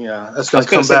 That's gonna be that's gonna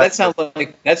come back.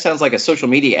 That sounds like a social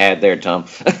media ad there, Tom.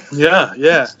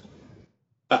 Yeah.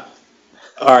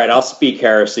 All right, I'll speak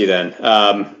heresy then.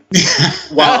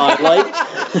 While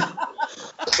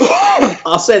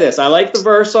I'll say this: I like the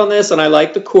verse on this, and I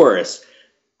like the chorus.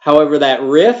 However, that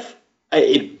riff,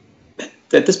 at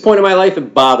this point in my life,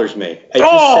 it bothers me. It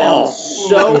just sounds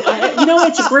so.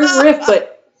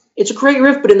 It's a great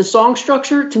riff, but in the song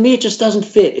structure, to me, it just doesn't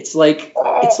fit. It's like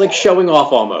showing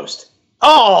off almost.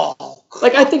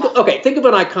 Like think of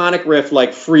an iconic riff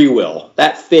like Free Will.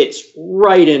 That fits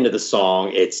right into the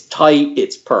song. It's tight.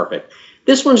 It's perfect.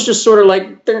 This one's just sort of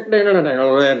like,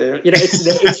 it's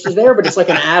just there, but it's like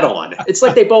an add-on. It's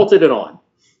like they bolted it on.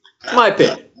 My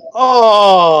opinion.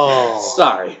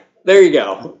 Sorry. There you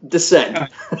go. Descent.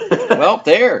 Well,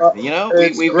 there.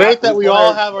 It's great that we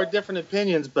all have our different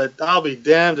opinions, but I'll be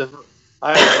damned if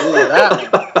I agree with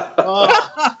that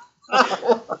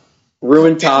one.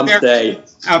 Ruined Tom's day.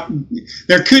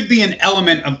 There could be an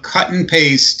element of cut and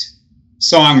paste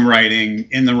songwriting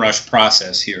in the Rush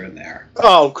process here and there.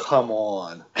 Oh, come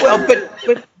on. Well,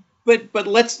 but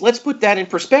let's put that in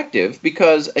perspective,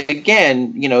 because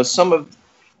again, some of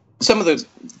the,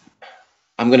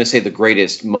 I'm going to say, the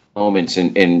greatest moments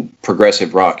in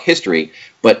progressive rock history,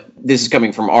 but this is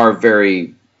coming from our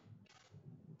very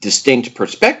distinct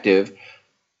perspective,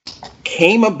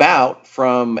 came about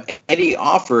from Eddie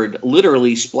Offord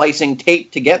literally splicing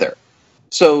tape together.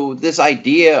 So this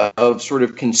idea of sort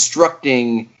of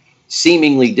constructing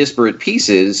seemingly disparate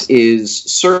pieces is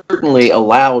certainly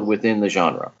allowed within the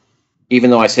genre. Even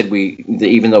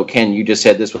though Ken, you just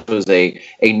said this was a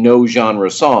no genre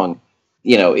song,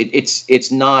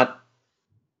 it's not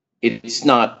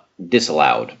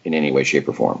disallowed in any way, shape,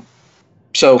 or form.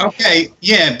 So okay,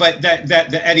 yeah, but that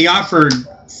the Eddie Offord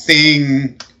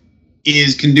thing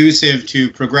is conducive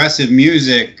to progressive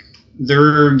music.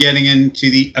 They're getting into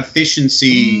the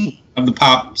efficiency of the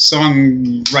pop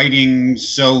songwriting,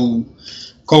 so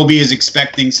Colby is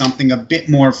expecting something a bit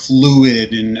more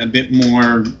fluid and a bit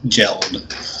more gelled.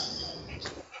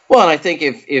 Well, and I think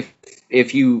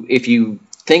if you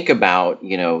think about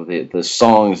the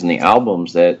songs and the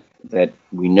albums that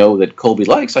we know that Colby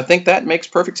likes, I think that makes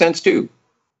perfect sense too,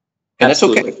 and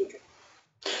Absolutely. That's okay.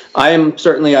 I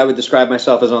would describe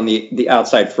myself as on the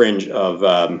outside fringe of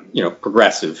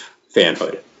progressive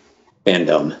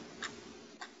fandom.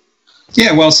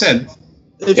 Yeah, well said.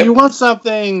 If you want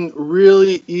something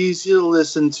really easy to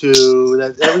listen to,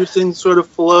 that everything sort of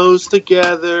flows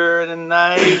together in a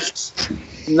nice.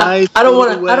 I don't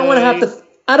want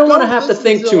to have to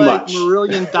think too much.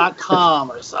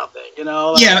 Marillion.com or something,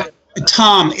 Yeah,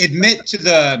 Tom, admit to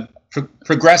the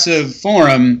progressive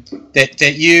forum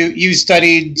that you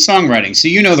studied songwriting, so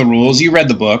you know the rules. You read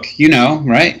the book,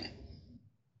 right?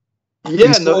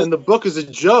 Yeah, and the book is a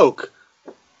joke.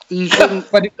 You shouldn't.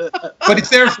 but it's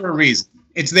there for a reason.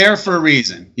 It's there for a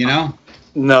reason,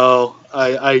 No,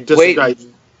 I disagree. Wait.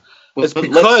 It's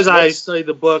because I studied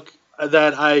the book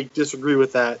that I disagree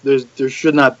with that. There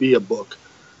should not be a book.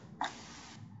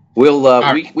 We'll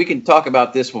we can talk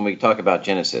about this when we talk about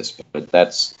Genesis, but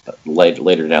that's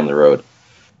later down the road.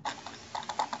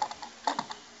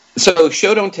 So,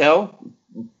 Show Don't Tell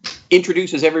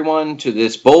introduces everyone to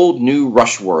this bold new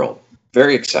Rush world.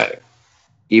 Very exciting,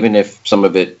 even if some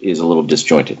of it is a little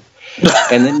disjointed.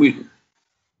 And then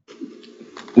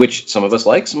which some of us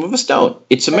like, some of us don't.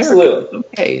 It's America. Absolutely.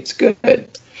 Okay, it's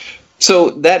good. So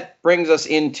that brings us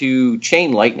into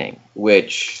Chain Lightning,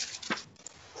 which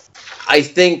I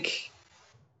think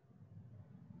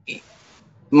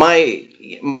my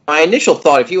initial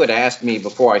thought, if you had asked me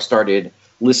before I started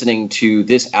listening to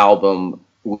this album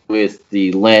with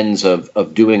the lens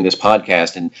of doing this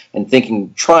podcast and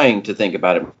trying to think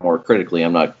about it more critically,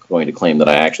 I'm not going to claim that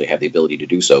I actually have the ability to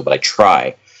do so, but I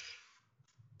try.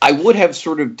 I would have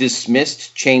sort of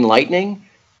dismissed Chain Lightning,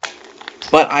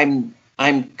 but I'm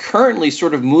currently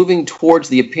sort of moving towards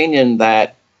the opinion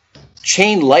that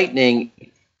Chain Lightning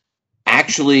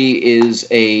actually is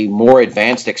a more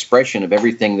advanced expression of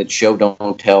everything that Show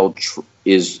Don't Tell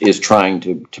is trying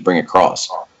to bring across.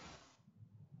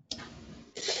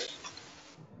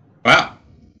 Wow.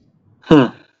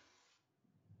 Well,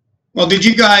 did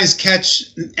you guys catch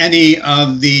any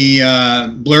of the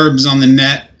blurbs on the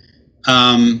net?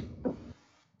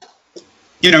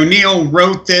 Neil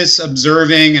wrote this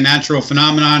observing a natural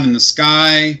phenomenon in the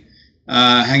sky,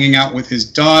 hanging out with his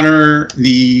daughter,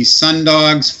 the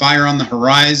sundogs, fire on the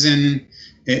horizon.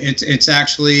 It's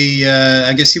actually,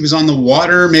 I guess he was on the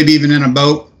water, maybe even in a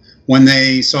boat, when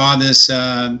they saw this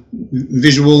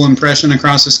visual impression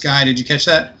across the sky. Did you catch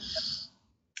that?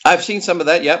 I've seen some of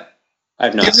that, yep.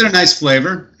 I've not. Gives it a nice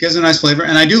flavor,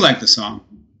 and I do like the song.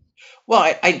 Well,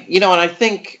 and I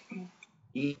think,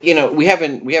 we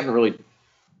haven't really,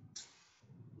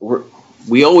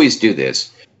 we always do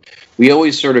this. We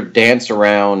always sort of dance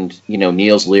around,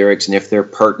 Neil's lyrics and if they're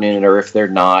pertinent or if they're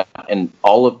not. And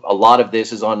a lot of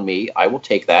this is on me. I will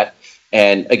take that.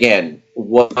 And again,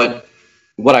 what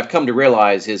I've come to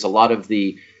realize is a lot of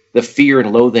the fear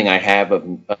and loathing I have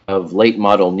of late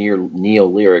model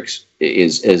Neil lyrics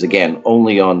is again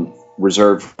only on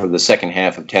reserve for the second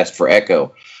half of Test for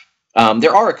Echo.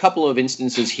 There are a couple of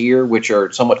instances here which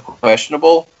are somewhat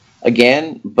questionable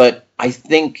again, but I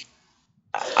think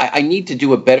I need to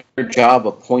do a better job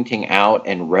of pointing out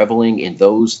and reveling in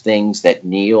those things that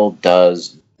Neil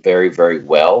does very, very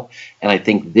well. And I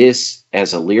think this,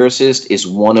 as a lyricist, is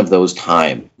one of those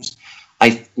times.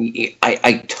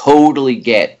 I totally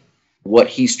get what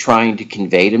he's trying to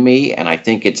convey to me, and I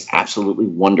think it's absolutely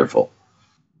wonderful.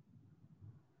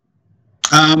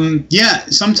 Yeah,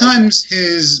 sometimes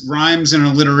his rhymes and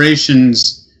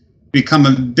alliterations become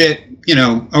a bit,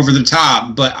 over the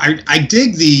top, but I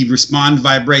dig the respond,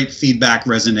 vibrate, feedback,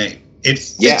 resonate. It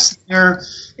fits there.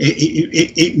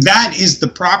 That is the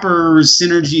proper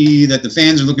synergy that the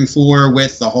fans are looking for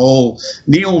with the whole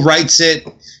Neil writes it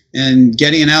and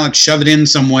Geddy and Alex shove it in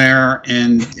somewhere,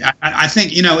 and I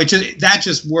think that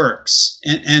just works.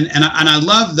 And I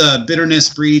love the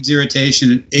bitterness breeds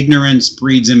irritation and ignorance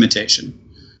breeds imitation.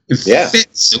 It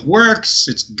fits. It works.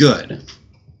 It's good.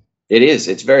 It is.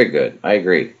 It's very good. I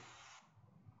agree.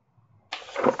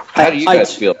 How do you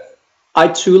guys feel? I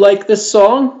too like this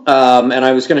song, and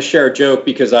I was going to share a joke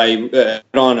because I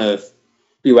on a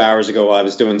few hours ago while I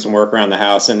was doing some work around the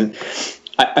house, and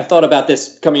I thought about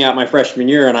this coming out my freshman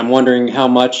year, and I'm wondering how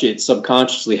much it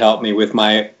subconsciously helped me with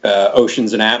my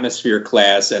Oceans and Atmosphere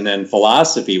class and then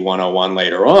Philosophy 101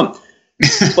 later on.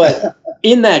 But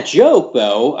in that joke,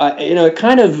 though, it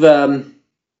kind of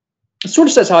sort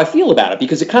of says how I feel about it,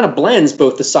 because it kind of blends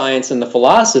both the science and the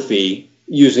philosophy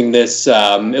using this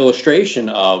illustration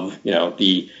of,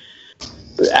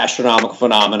 the astronomical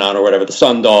phenomenon or whatever, the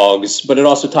sundogs, but it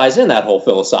also ties in that whole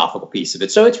philosophical piece of it.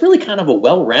 So it's really kind of a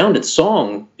well-rounded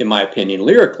song, in my opinion,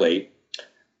 lyrically,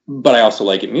 but I also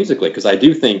like it musically, because I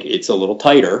do think it's a little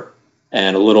tighter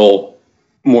and a little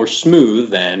more smooth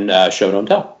than Show Don't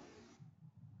Tell.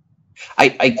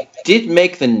 I did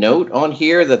make the note on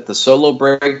here that the solo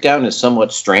breakdown is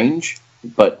somewhat strange,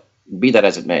 but be that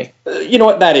as it may. You know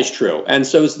what? That is true. And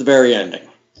so is the very ending.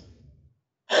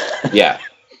 Yeah.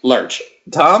 Lurch.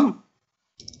 Tom,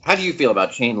 how do you feel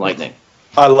about Chain Lightning?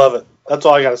 I love it. That's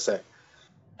all I got to say.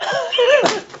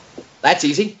 That's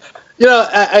easy.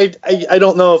 I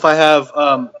don't know if I have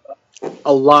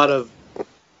a lot of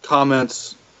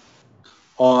comments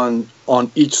on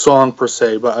each song per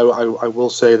se, but I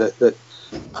will say that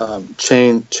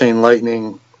Chain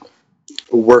Lightning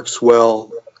works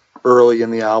well early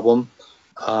in the album.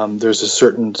 There's a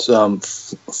certain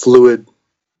fluid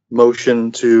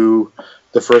motion to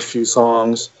the first few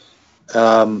songs,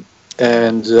 and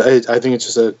I think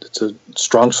it's a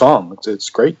strong song. It's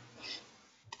great.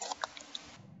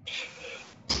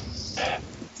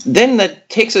 Then that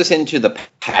takes us into the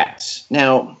past.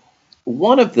 Now,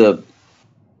 one of the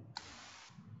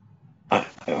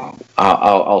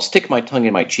I'll stick my tongue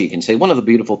in my cheek and say one of the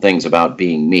beautiful things about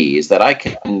being me is that I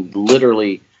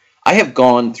have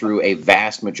gone through a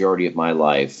vast majority of my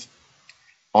life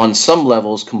on some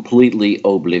levels completely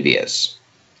oblivious.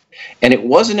 And it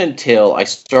wasn't until I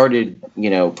started,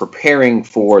 preparing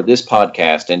for this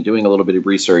podcast and doing a little bit of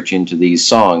research into these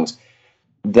songs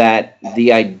that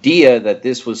the idea that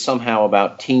this was somehow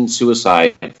about teen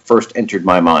suicide first entered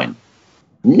my mind.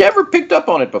 Never picked up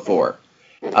on it before.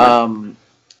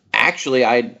 Actually,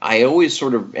 I always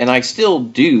sort of, and I still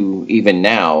do even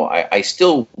now, I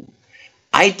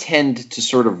tend to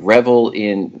sort of revel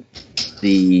in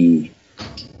the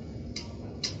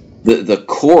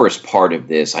chorus part of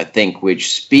this, I think,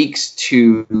 which speaks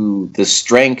to the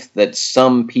strength that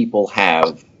some people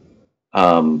have,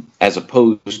 as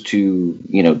opposed to,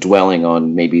 dwelling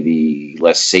on maybe the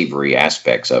less savory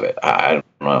aspects of it. I don't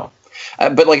know.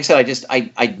 But like I said,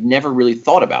 I never really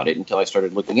thought about it until I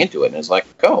started looking into it. And it's like,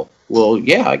 oh, well,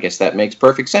 yeah, I guess that makes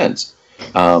perfect sense.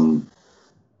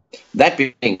 That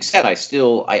being said, I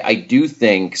do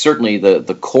think certainly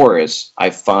the chorus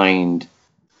I find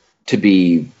to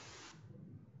be,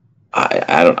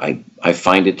 I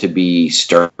find it to be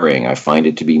stirring. I find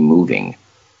it to be moving.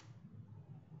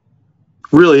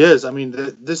 Really is. I mean,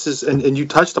 this is, and you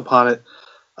touched upon it.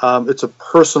 It's a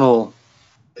personal.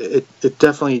 It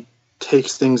definitely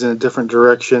takes things in a different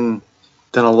direction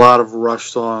than a lot of Rush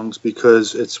songs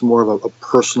because it's more of a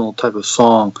personal type of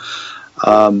song,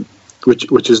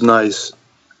 which is nice.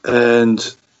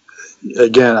 And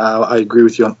again, I agree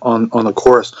with you on the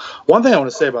chorus. One thing I want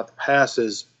to say about the past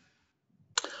is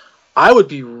I would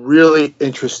be really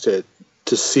interested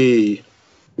to see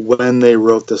when they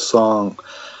wrote this song.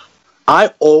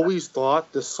 I always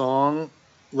thought this song,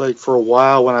 like for a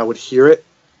while when I would hear it,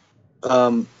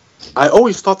 I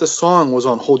always thought the song was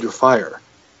on Hold Your Fire.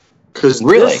 Because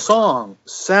this song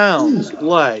sounds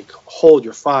like Hold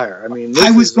Your Fire. I mean,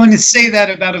 I was going to say that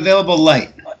about Available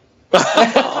Light. But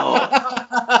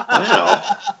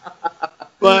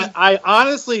I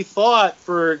honestly thought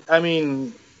for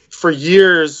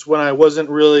years when I wasn't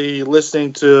really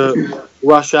listening to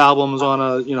Rush albums on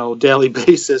a daily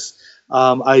basis,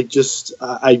 I just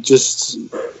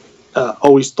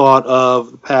always thought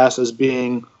of the past as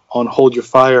being on Hold Your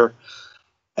Fire.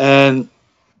 And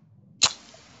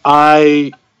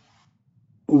when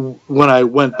I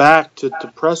went back to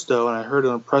Presto and I heard it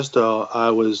on Presto, I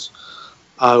was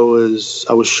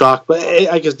shocked, but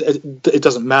I guess it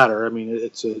doesn't matter. I mean,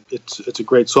 it's a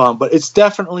great song, but it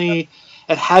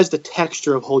has the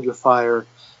texture of Hold Your Fire,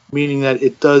 meaning that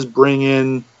it does bring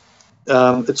in,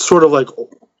 it's sort of like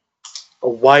a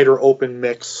wider open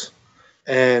mix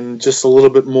and just a little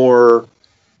bit more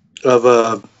of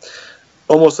a,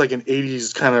 almost like an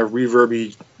 80s kind of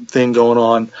reverby thing going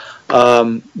on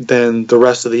than the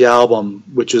rest of the album,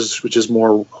 which is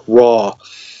more raw.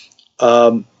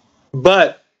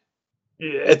 But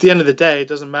at the end of the day, it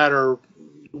doesn't matter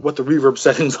what the reverb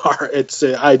settings are. It's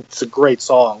a great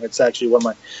song. It's actually one of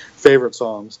my favorite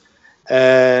songs,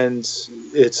 and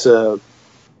it's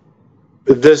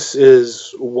this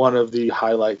is one of the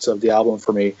highlights of the album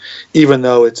for me, even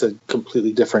though it's a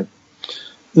completely different,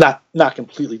 not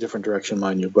completely different direction,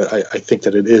 mind you, but I think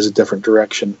that it is a different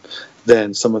direction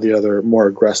than some of the other more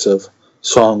aggressive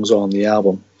songs on the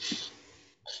album.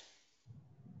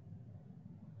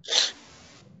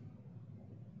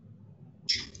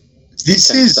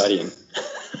 This is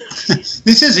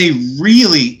a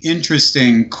really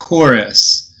interesting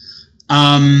chorus.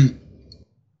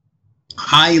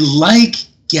 I like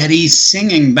Geddy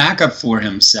singing backup for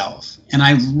himself, and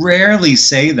I rarely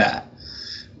say that,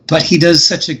 but he does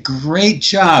such a great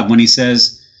job when he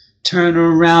says, turn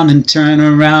around and turn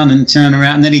around and turn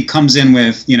around, and then he comes in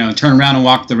with, turn around and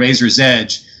walk the razor's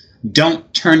edge.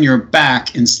 Don't turn your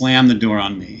back and slam the door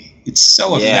on me. It's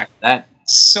so effective.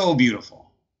 That's so beautiful.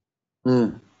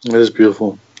 It is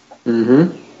beautiful.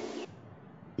 Mm-hmm.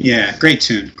 Yeah, great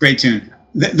tune.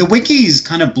 The wikis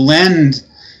kind of blend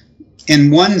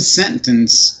in one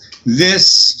sentence this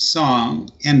song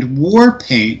and War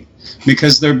Paint,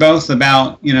 because they're both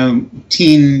about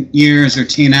teen years or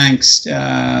teen angst.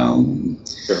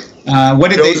 What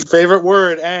did Joe's favorite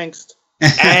word, angst.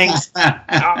 Angst.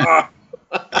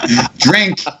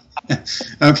 Drink.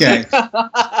 Okay.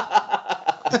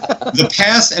 The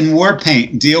Pass and War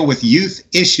Paint deal with youth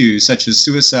issues such as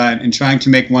suicide and trying to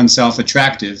make oneself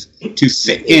attractive to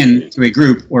fit in to a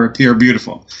group or appear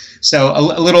beautiful. So a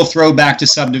little throwback to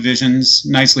Subdivisions.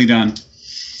 Nicely done.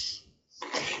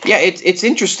 Yeah, it's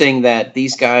interesting that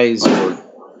these guys, or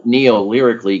Neil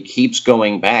lyrically, keeps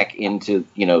going back into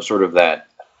sort of that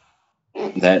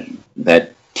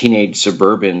teenage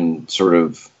suburban sort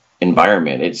of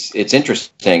environment. It's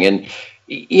interesting, and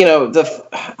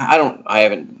I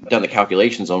haven't done the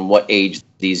calculations on what age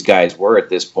these guys were at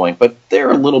this point, but they're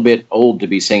a little bit old to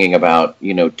be singing about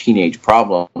teenage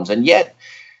problems, and yet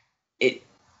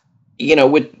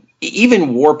with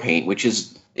even War Paint, which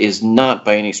is not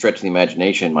by any stretch of the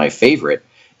imagination my favorite,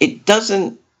 it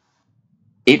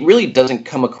really doesn't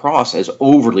come across as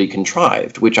overly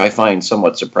contrived, which I find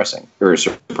somewhat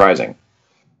surprising.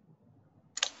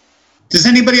 Does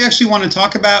anybody actually want to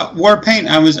talk about War Paint?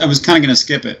 I was kind of going to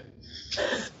skip it.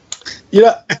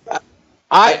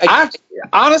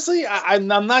 Honestly, I'm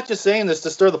not just saying this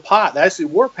to stir the pot. Actually,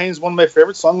 War Paint is one of my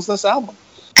favorite songs on this album.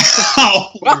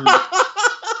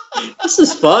 This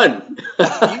is fun.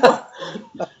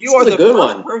 You are the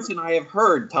first person I have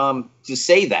heard, Tom, to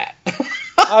say that.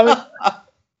 I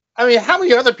mean, how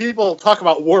many other people talk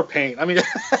about War Paint? I mean,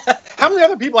 how many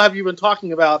other people have you been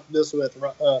talking about this with,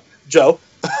 Joe?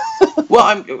 Well,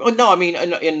 in the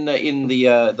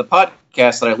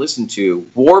podcast that I listen to,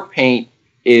 War Paint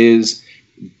is,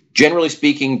 generally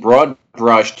speaking, broad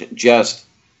brushed, just,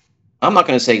 I'm not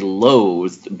going to say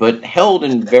loathed, but held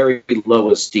in very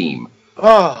low esteem.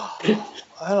 Oh,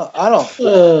 I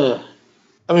don't.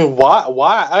 I mean, why?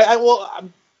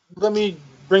 Let me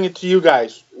bring it to you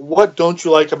guys. What don't you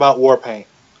like about War Paint?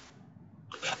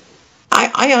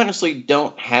 I honestly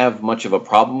don't have much of a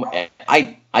problem.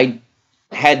 I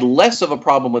had less of a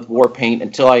problem with War Paint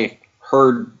until I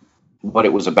heard what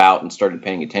it was about and started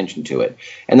paying attention to it.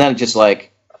 And then just the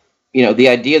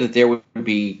idea that there would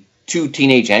be two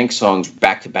teenage angst songs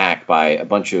back to back by a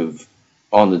bunch of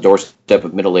on the doorstep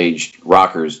of middle-aged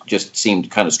rockers just seemed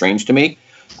kind of strange to me.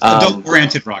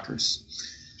 Adult-oriented rockers.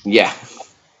 Yeah.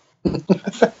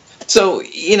 So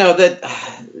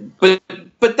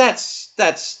but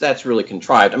that's really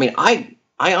contrived. I mean, I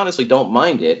honestly don't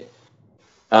mind it.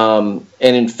 And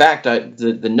in fact,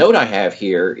 the note I have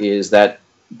here is that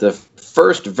the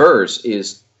first verse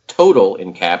is total,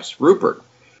 in caps, Rupert.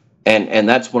 And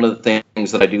that's one of the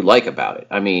things that I do like about it.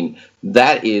 I mean,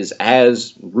 that is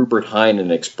as Rupert Hine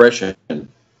an expression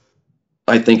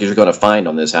I think you're going to find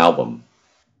on this album.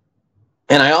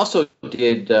 And I also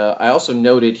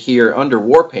noted here under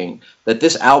War Paint that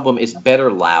this album is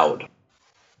better loud.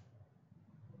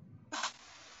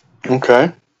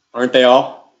 Okay. Aren't they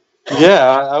all? Yeah,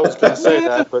 I was going to say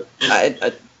that, but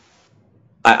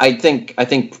I think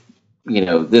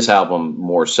this album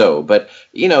more so. But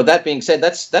that being said,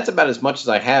 that's about as much as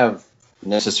I have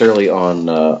necessarily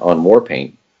on War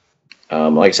Paint.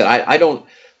 Like I said,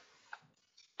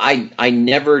 I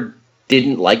never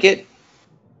didn't like it.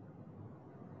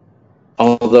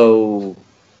 Although,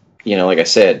 like I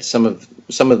said, some of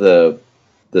the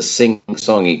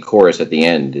sing-songy chorus at the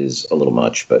end is a little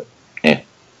much, but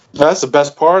that's the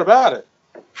best part about it.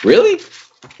 Really?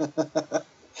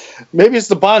 Maybe it's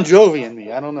the Bon Jovi in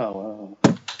me. I don't know.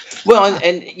 Well,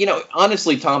 and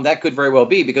honestly, Tom, that could very well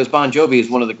be, because Bon Jovi is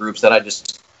one of the groups that I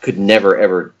just could never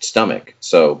ever stomach.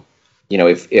 So,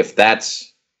 if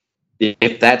that's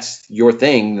if that's your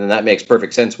thing, then that makes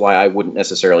perfect sense why I wouldn't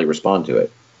necessarily respond to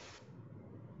it.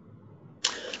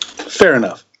 Fair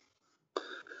enough.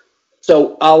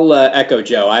 So I'll echo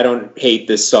Joe. I don't hate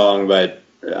this song, but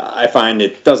I find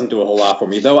it doesn't do a whole lot for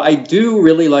me. Though I do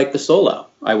really like the solo.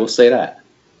 I will say that.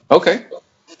 Okay.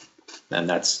 And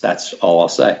that's all I'll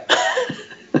say.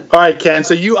 All right, Ken.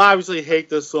 So you obviously hate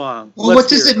this song. Well, what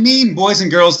does it mean, boys and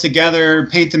girls together,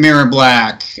 paint the mirror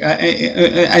black?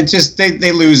 I just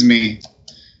they lose me.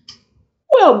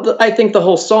 Well, I think the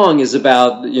whole song is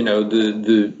about, you know,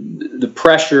 the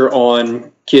pressure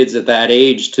on kids at that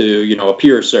age to, you know,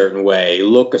 appear a certain way,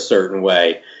 look a certain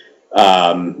way,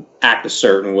 act a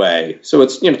certain way. So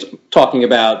it's, you know, talking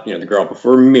about, you know, the girl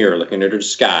before a mirror looking at her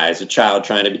disguise, a child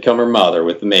trying to become her mother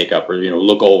with the makeup, or, you know,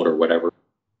 look old or whatever it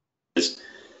is.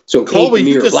 So Colby,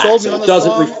 you just sold me so on it the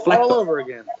doesn't song reflect all over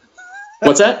again.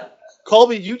 What's that?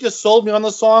 Colby, you just sold me on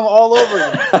the song all over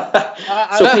again.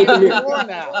 So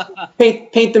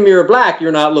paint the mirror black.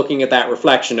 You're not looking at that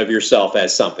reflection of yourself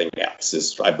as something else.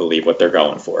 Is, I believe, what they're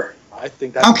going for. I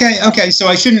think that's okay. So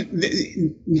I shouldn't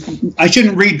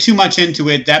read too much into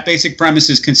it. That basic premise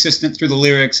is consistent through the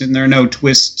lyrics, and there are no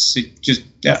twists. It just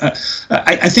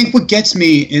I think what gets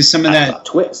me is some of that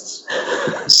twists,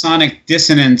 sonic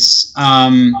dissonance.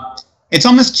 It's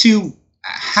almost too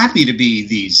happy to be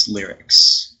these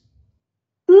lyrics.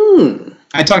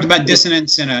 I talked about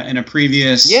dissonance in a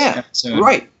previous episode.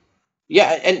 Right.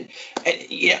 Yeah, and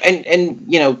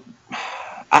you know,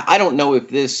 I don't know if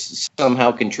this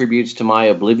somehow contributes to my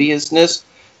obliviousness,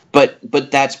 but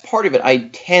that's part of it. I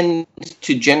tend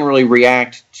to generally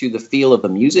react to the feel of the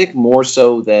music more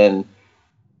so than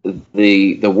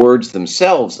the words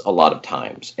themselves a lot of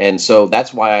times, and so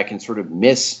that's why I can sort of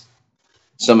miss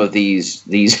some of these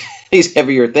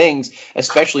heavier things,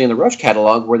 especially in the Rush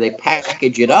catalog, where they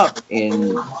package it up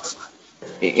in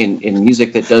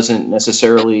music that doesn't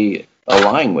necessarily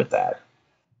align with that.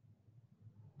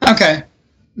 Okay,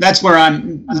 that's where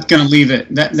I'm going to leave it.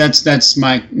 That's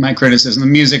my criticism. The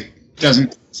music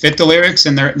doesn't fit the lyrics,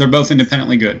 and they're both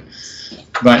independently good,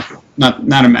 but not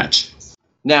a match.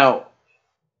 Now,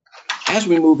 as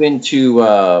we move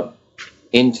into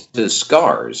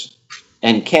Scars.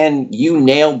 And Ken, you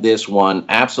nailed this one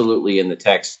absolutely in the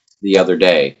text the other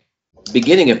day. The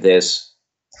beginning of this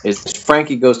is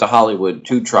Frankie Goes to Hollywood,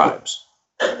 2 Tribes.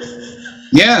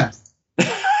 Yeah.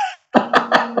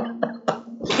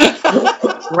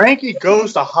 Frankie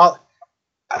Goes to Hollywood.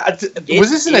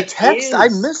 Was this in a text? I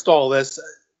missed all this.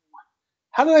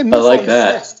 How did I miss all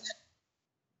this?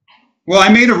 Well, I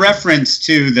made a reference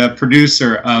to the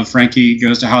producer of Frankie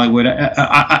Goes to Hollywood.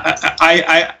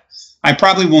 I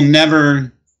probably will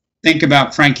never think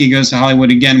about Frankie Goes to Hollywood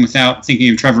again without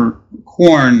thinking of Trevor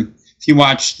Horn. If you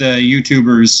watch the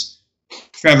YouTubers,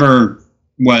 Trevor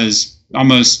was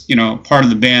almost, you know, part of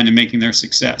the band in making their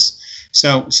success.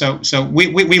 So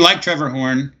we like Trevor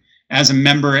Horn as a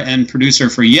member and producer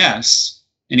for Yes,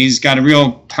 and he's got a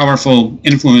real powerful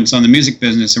influence on the music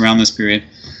business around this period.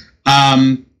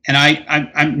 And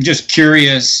I'm just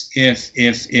curious if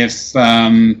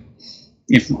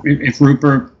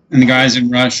Rupert and the guys in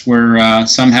Rush were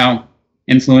somehow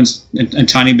influenced a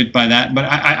tiny bit by that, but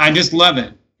I just love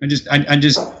it. I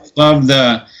just love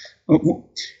the.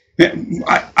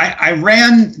 I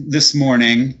ran this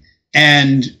morning,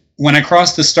 and when I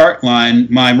crossed the start line,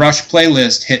 my Rush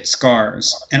playlist hit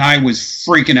Scars, and I was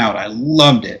freaking out. I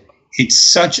loved it.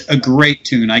 It's such a great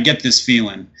tune. I get this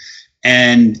feeling,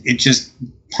 and it just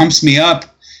pumps me up.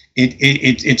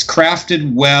 It's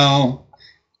crafted well.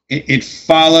 It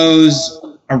follows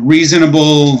a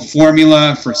reasonable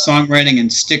formula for songwriting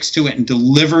and sticks to it and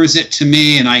delivers it to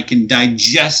me, and I can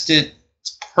digest it.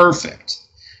 It's perfect.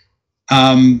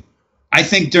 I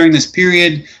think during this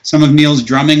period, some of Neil's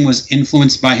drumming was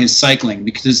influenced by his cycling,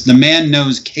 because the man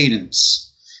knows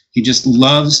cadence. He just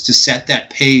loves to set that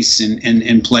pace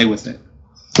and play with it.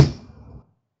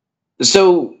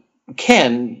 So,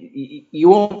 Ken,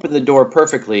 you opened the door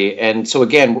perfectly, and so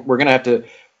again, we're going to have to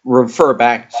refer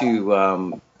back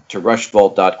to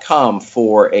rushvault.com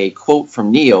for a quote from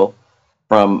Neil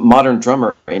from Modern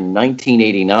Drummer in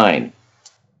 1989.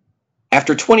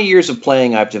 After 20 years of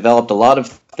playing, I've developed a lot of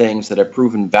things that have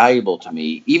proven valuable to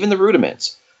me, even the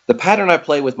rudiments. The pattern I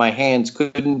play with my hands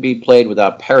couldn't be played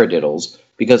without paradiddles,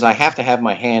 because I have to have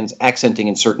my hands accenting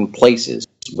in certain places.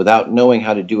 Without knowing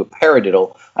how to do a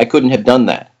paradiddle, I couldn't have done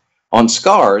that. On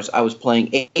Scars, I was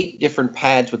playing 8 different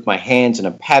pads with my hands in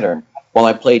a pattern, while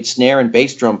I played snare and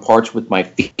bass drum parts with my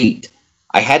feet.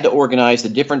 I had to organize the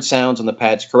different sounds on the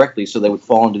pads correctly so they would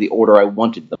fall into the order I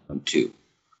wanted them to.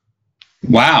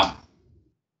 Wow.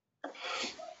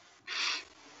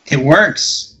 It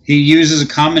works. he uses a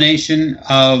combination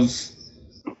of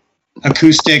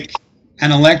acoustic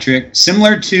and electric,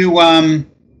 similar to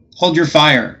Hold Your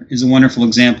Fire is a wonderful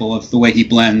example of the way he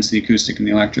blends the acoustic and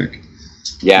the electric.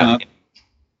 Yeah.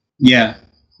 Yeah,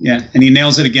 and he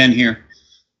nails it again here.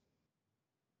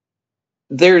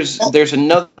 There's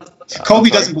another... Colby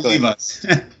doesn't believe us.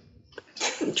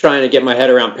 I'm trying to get my head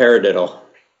around paradiddle.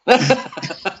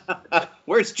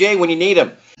 Where's Jay when you need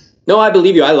him? No, I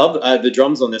believe you. I love the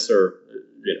drums on this are,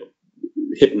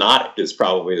 hypnotic is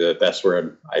probably the best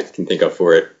word I can think of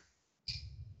for it.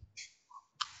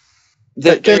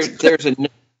 There's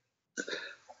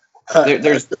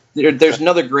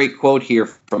another great quote here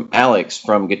from Alex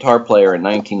from Guitar Player in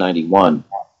 1991,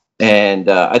 and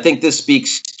I think this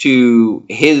speaks to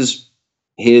his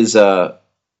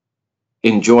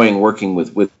enjoying working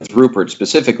with Rupert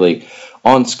specifically.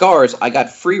 On Scars, I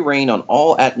got free reign on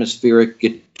all atmospheric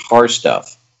guitar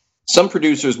stuff. Some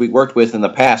producers we worked with in the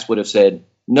past would have said,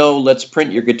 no, let's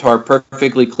print your guitar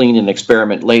perfectly clean and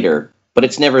experiment later, but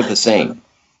it's never the same.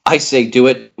 I say do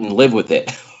it and live with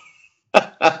it.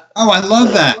 Oh, I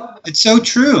love that. It's so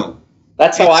true.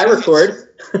 That's how I record.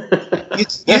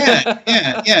 Yeah.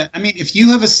 I mean, if you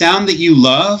have a sound that you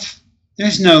love,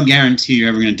 there's no guarantee you're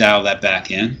ever going to dial that back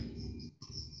in.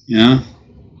 You know?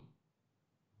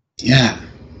 Yeah.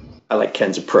 I like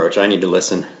Ken's approach. I need to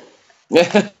listen.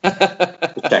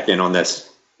 Check in on this.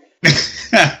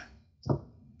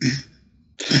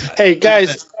 Hey,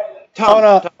 guys,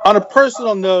 on a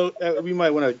personal note, we might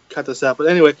want to cut this out, but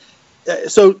anyway,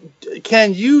 so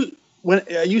Ken, when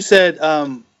you said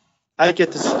I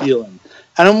get this feeling,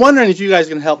 and I'm wondering if you guys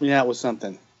can help me out with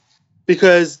something,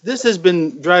 because this has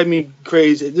been driving me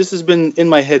crazy. This has been in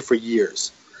my head for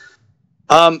years.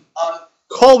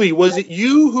 Colby, was it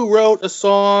you who wrote a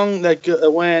song that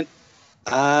went,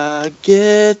 I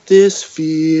get this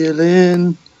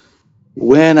feeling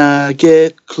when I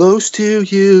get close to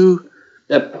you?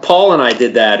 Paul and I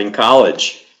did that in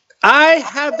college. I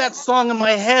have that song in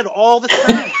my head all the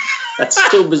time. That's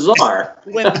so bizarre.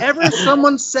 Whenever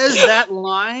someone says that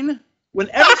line,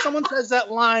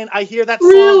 I hear that song.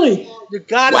 Really? You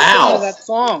gotta sing that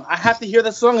song. I have to hear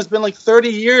that song. It's been like 30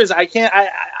 years. I can't.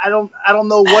 I don't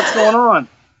know what's going on.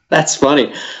 That's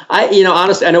funny.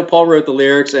 Honestly, I know Paul wrote the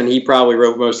lyrics, and he probably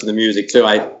wrote most of the music too.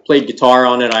 I played guitar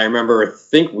on it. I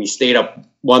think we stayed up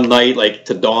one night, like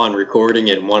to dawn, recording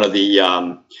it in one of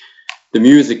the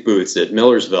music booths at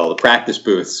Millersville, the practice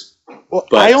booths. Well,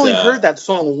 but I only heard that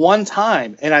song one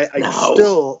time, and I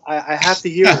have to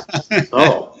hear it.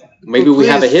 Oh, maybe we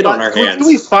have a hit on our hands. Can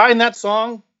we find that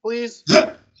song, please?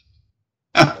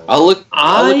 I'll look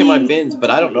at my bins, but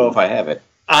I don't know if I have it.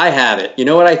 I have it. You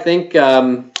know what I think?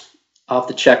 I'll have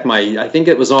to check I think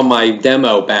it was on my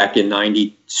demo back in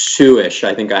 92-ish.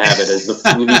 I think I have it as the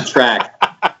lead track.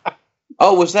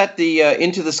 Oh, was that the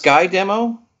Into the Sky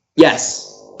demo? Yes.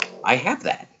 I have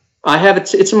that. I have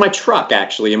it. It's in my truck,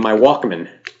 actually, in my Walkman.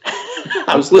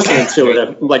 I was listening to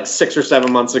it like 6 or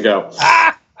 7 months ago.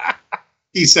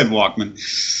 He said Walkman.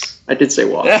 I did say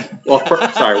walk. Walk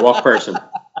person.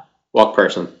 Walk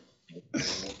person.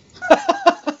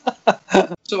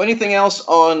 So anything else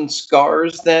on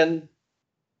Scars then?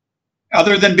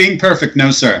 Other than being perfect,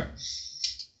 no, sir.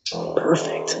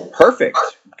 Perfect.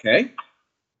 Okay.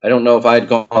 I don't know if I had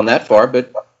gone that far,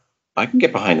 but I can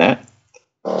get behind that.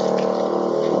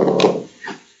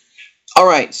 All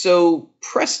right, so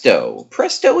Presto.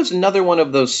 Presto is another one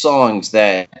of those songs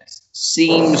that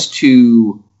seems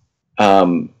to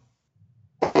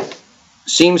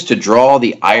draw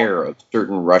the ire of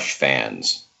certain Rush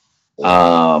fans.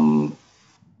 Not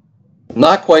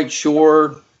quite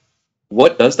sure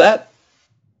what does that,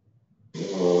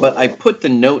 but I put the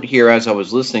note here as I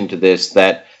was listening to this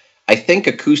that I think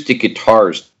acoustic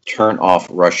guitars turn off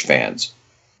Rush fans.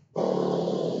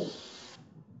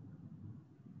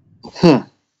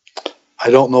 I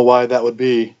don't know why that would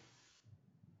be.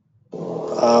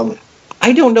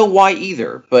 I don't know why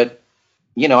either, but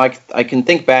I can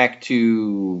think back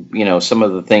to some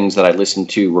of the things that I listened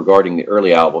to regarding the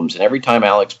early albums, and every time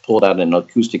Alex pulled out an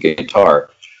acoustic guitar,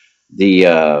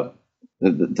 the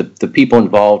people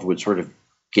involved would sort of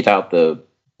get out the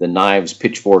knives,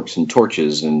 pitchforks, and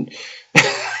torches and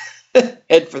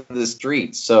head for the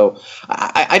streets. So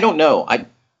I don't know.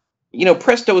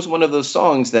 Presto is one of those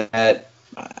songs that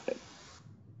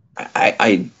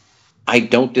I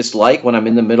don't dislike when I'm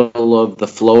in the middle of the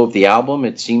flow of the album.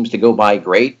 It seems to go by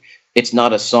great. It's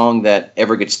not a song that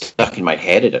ever gets stuck in my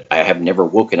head. I have never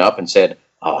woken up and said,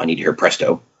 "Oh, I need to hear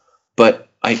Presto," but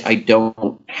I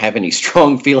don't have any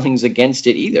strong feelings against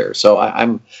it either. So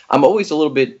I'm always a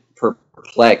little bit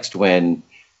perplexed when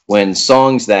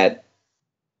songs that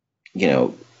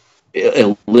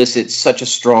elicit such a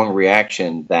strong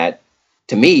reaction that,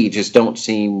 to me, just don't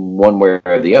seem one way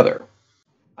or the other.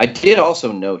 I did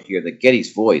also note here that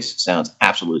Geddy's voice sounds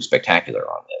absolutely spectacular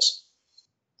on this.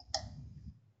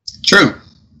 True.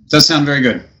 Does sound very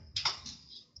good.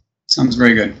 Sounds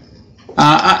very good.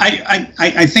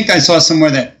 I think I saw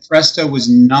somewhere that Presto was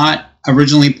not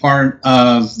originally part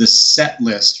of the set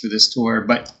list for this tour,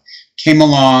 but came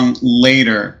along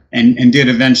later and did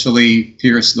eventually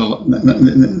pierce the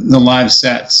live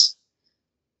sets.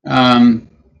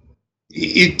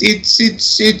 It's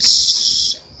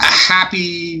a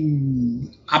happy,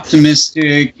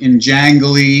 optimistic, and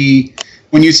jangly.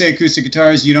 When you say acoustic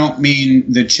guitars, you don't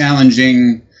mean the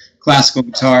challenging classical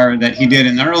guitar that he did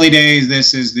in the early days.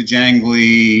 This is the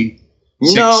jangly.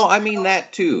 No, I mean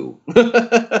that too.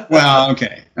 Well,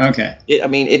 okay.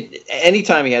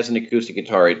 Anytime he has an acoustic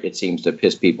guitar, it seems to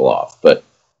piss people off. But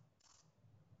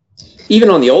even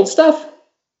on the old stuff?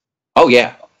 Oh,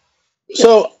 yeah.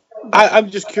 So I'm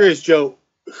just curious, Joe,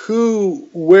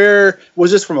 where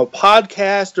was this from, a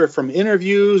podcast or from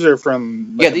interviews or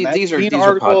from these are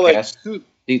podcasts.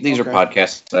 These are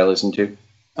podcasts that I listen to.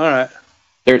 All right.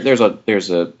 There's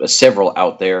several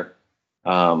out there.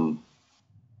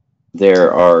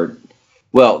 There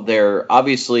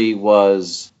obviously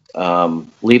was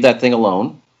Leave That Thing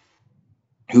Alone,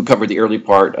 who covered the early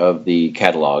part of the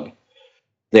catalog.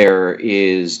 There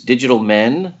is Digital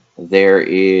Men. There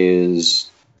is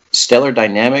Stellar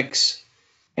Dynamics.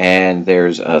 And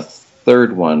there's a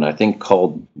third one, I think,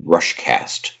 called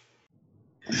Rushcast.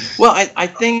 Well, I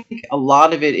think a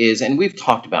lot of it is, and we've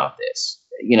talked about this,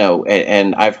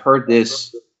 and I've heard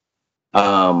this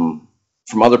from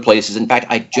other places. In fact,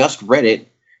 I just read it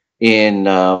in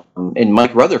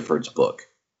Mike Rutherford's book.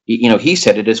 He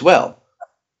said it as well.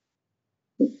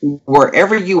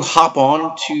 Wherever you hop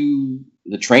on to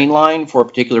the train line for a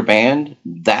particular band,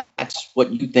 that's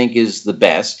what you think is the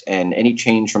best, and any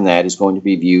change from that is going to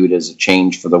be viewed as a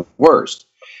change for the worst.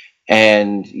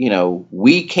 And,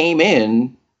 we came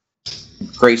in,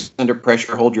 Grace Under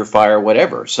Pressure, Hold Your Fire,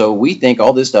 whatever. So we think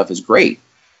all this stuff is great.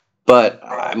 But,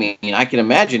 I can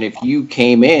imagine if you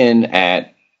came in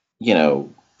at,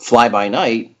 Fly By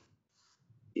Night,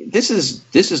 this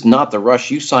is not the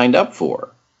Rush you signed up for.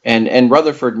 And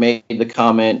Rutherford made the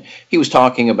comment, he was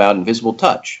talking about Invisible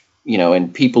Touch,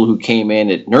 and people who came in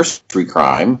at Nursery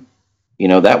Crime,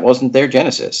 that wasn't their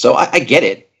genesis. So I get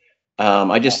it.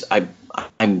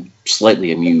 I'm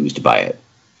slightly amused by it.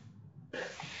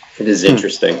 It is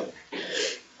interesting.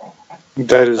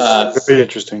 That is very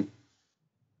interesting.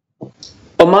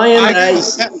 On my end,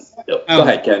 go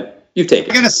ahead, Ken. You take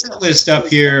it. I got a set list up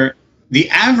here. The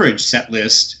average set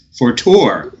list for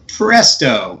tour,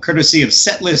 Presto, courtesy of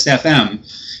Setlist FM,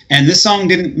 and this song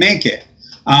didn't make it.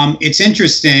 It's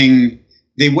interesting.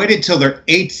 They waited till their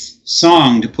 8th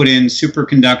song to put in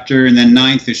Superconductor, and then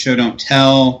 9th is Show Don't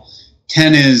Tell.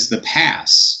 10 is The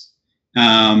Pass.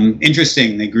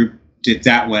 Interesting. They grouped it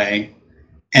that way.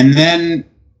 And then,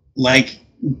 like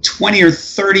 20 or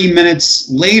 30 minutes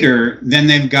later, then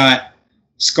they've got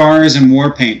Scars and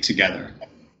Warpaint together.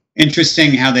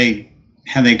 Interesting how they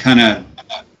kind of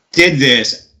did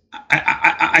this.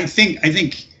 I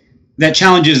think that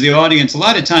challenges the audience. A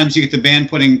lot of times you get the band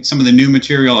putting some of the new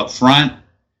material up front,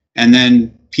 and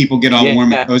then people get all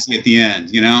warm and cozy at the end,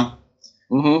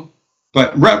 Mm-hmm.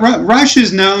 But Rush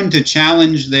is known to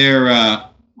challenge their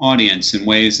audience in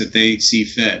ways that they see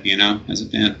fit, as a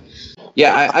band.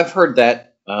 Yeah, I've heard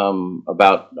that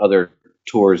about other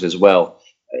tours as well.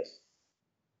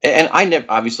 And I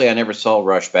never saw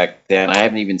Rush back then. I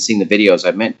haven't even seen the videos.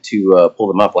 I meant to pull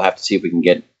them up. We'll have to see if we can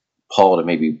get Paul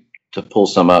to pull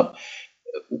some up.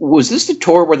 Was this the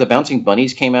tour where the Bouncing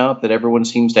Bunnies came out that everyone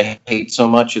seems to hate so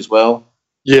much as well?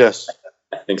 Yes,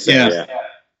 I think so. Yeah.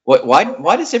 Why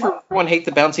does everyone hate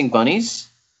the Bouncing Bunnies?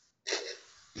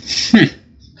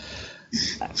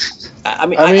 I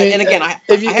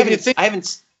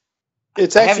haven't.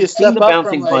 It's actually a step the up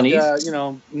Bouncing from Bunnies.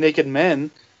 Naked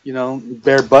Men.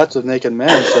 Bare butts of naked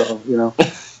men. So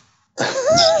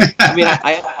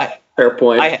fair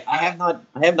point. I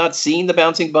have not seen the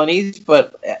Bouncing Bunnies,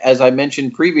 but as I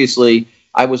mentioned previously,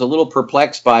 I was a little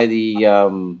perplexed by the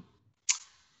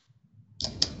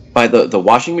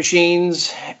washing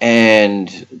machines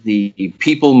and the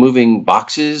people moving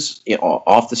boxes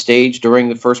off the stage during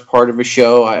the first part of a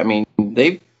show. I mean,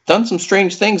 they've done some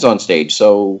strange things on stage.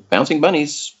 So Bouncing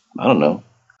Bunnies, I don't know.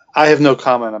 I have no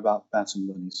comment about Bouncing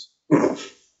Bunnies.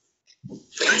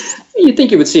 You'd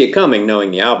think you would see it coming,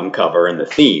 knowing the album cover and the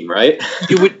theme, right?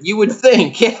 You would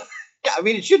think. Yeah. I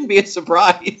mean, it shouldn't be a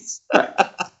surprise.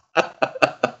 I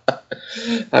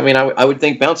mean, I would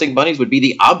think Bouncing Bunnies would be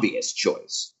the obvious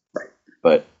choice. Right.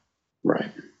 but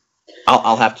Right.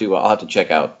 I'll have to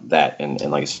check out that, and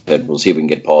like I said, we'll see if we can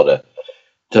get Paul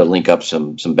to link up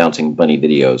some Bouncing Bunny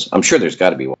videos. I'm sure there's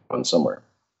got to be one somewhere.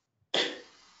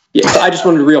 Yeah, I just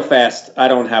wanted real fast. I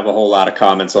don't have a whole lot of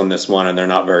comments on this one, and they're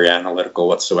not very analytical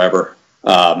whatsoever.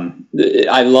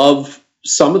 I love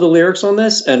some of the lyrics on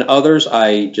this, and others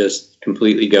I just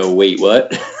completely go, wait,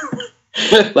 what?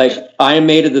 Like, I am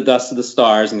made of the dust of the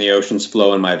stars, and the oceans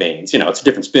flow in my veins. It's a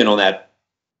different spin on that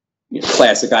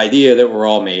classic idea that we're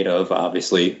all made of,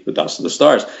 obviously, the dust of the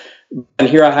stars. And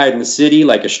here I hide in the city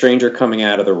like a stranger coming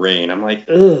out of the rain. I'm like,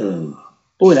 ugh,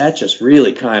 boy, that just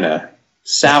really kind of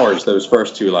sours those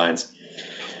first two lines.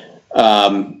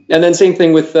 And then same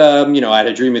thing with, I had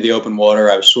a dream of the open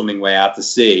water. I was swimming way out to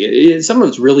sea. Some of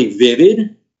it's really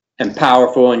vivid and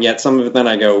powerful, and yet some of it then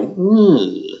I go,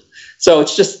 So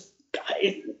it's just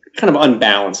kind of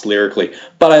unbalanced lyrically.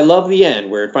 But I love the end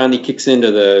where it finally kicks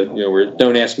into the, where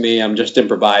don't ask me, I'm just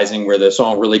improvising, where the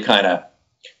song really kind of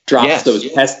drops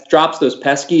those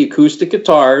pesky acoustic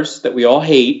guitars that we all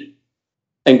hate,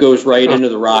 and goes right into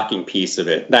the rocking piece of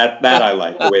it. That I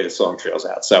like, the way the song trails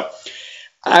out. So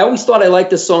I always thought I liked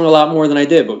this song a lot more than I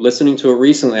did, but listening to it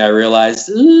recently, I realized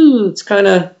it's kind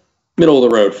of middle of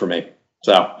the road for me.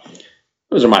 So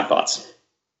those are my thoughts.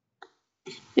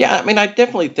 Yeah, I mean, I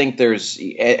definitely think there's,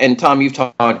 and Tom, you've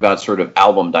talked about sort of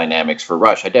album dynamics for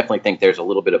Rush. I definitely think there's a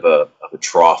little bit of a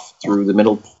trough through the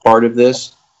middle part of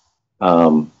this,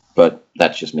 but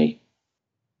that's just me.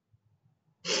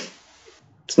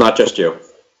 It's not just you.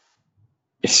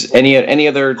 Any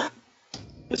other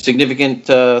significant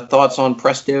thoughts on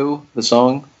Presto, the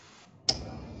song?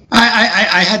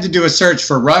 I had to do a search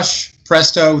for Rush,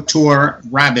 Presto, tour,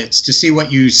 Rabbits to see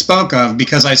what you spoke of,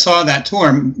 because I saw that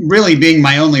tour really being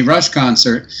my only Rush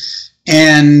concert,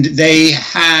 and they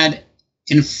had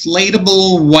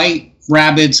inflatable white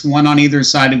rabbits, one on either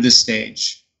side of the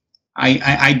stage.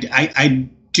 I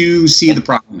do see the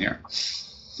problem here.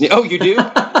 Oh, you do?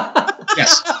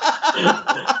 Yes.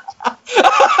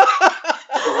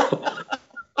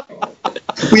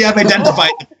 We have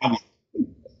identified the problem.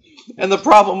 And the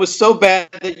problem was so bad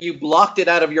that you blocked it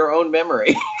out of your own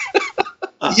memory.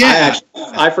 Yeah.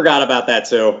 I forgot about that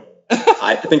too.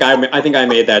 I think I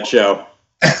made that show.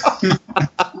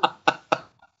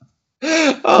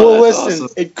 Well, listen, awesome.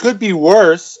 It could be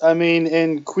worse. I mean,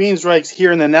 in Queensryche's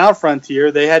Here and the Now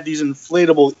Frontier, they had these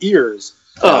inflatable ears.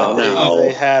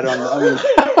 They had on.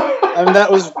 I mean,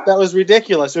 that was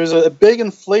ridiculous. There was a big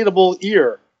inflatable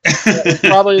ear,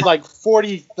 probably like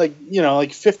 40,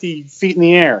 like 50 feet in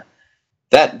the air.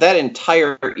 That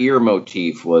entire ear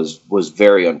motif was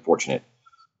very unfortunate.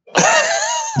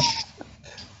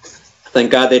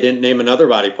 Thank God they didn't name another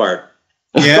body part.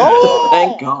 Yeah. Oh!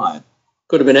 Thank God.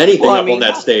 Could have been anything on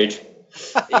that stage.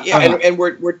 Yeah, and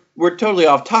we're totally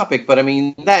off topic, but I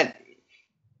mean that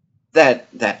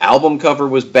album cover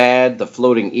was bad. The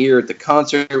floating ear at the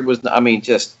concert was, I mean,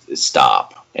 just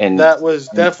stop. And that was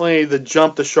definitely the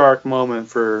jump the shark moment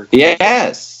for.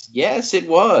 Yes, it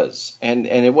was, and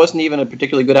it wasn't even a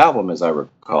particularly good album, as I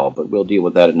recall. But we'll deal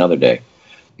with that another day.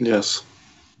 Yes,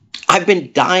 I've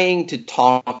been dying to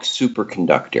talk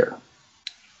Superconductor,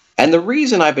 and the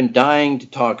reason I've been dying to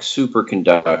talk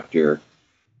Superconductor,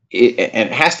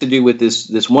 it has to do with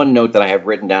this one note that I have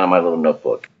written down in my little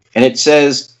notebook, and it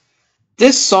says,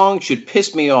 "This song should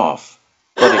piss me off,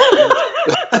 but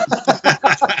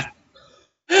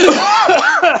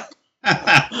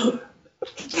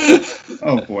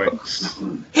Oh boy.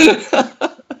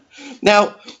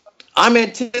 Now, I'm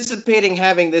anticipating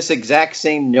having this exact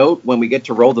same note when we get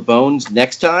to Roll the Bones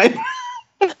next time.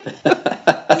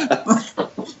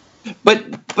 but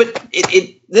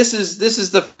this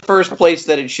is the first place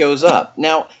that it shows up.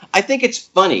 Now, I think it's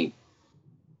funny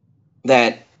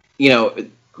that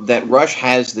that Rush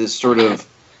has this sort of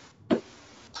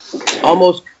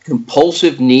almost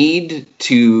compulsive need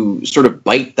to sort of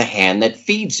bite the hand that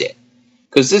feeds it.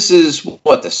 Because this is,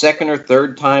 the second or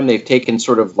third time they've taken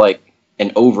sort of like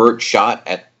an overt shot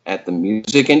at the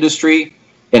music industry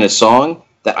in a song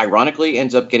that ironically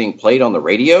ends up getting played on the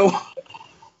radio.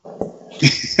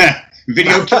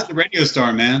 Video killed the radio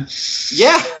star, man.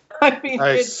 Yeah, I mean,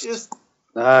 nice. It's just...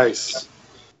 Nice.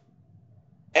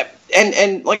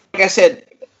 And like I said,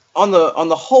 on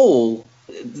the whole,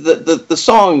 the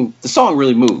song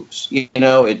really moves.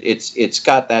 It's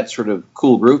got that sort of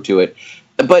cool groove to it.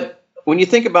 But when you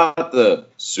think about the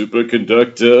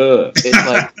Superconductor, it's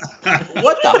like,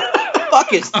 what the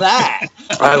fuck is that?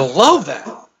 I love that.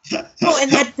 No,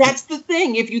 and that's the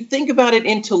thing. If you think about it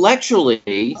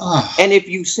intellectually, and if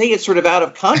you say it sort of out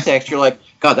of context, you're like,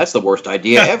 God, that's the worst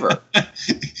idea ever.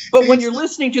 But when you're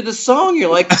listening to the song,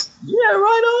 you're like, yeah,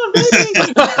 right on,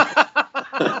 baby.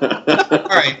 All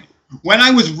right. When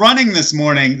I was running this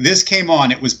morning, this came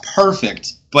on. It was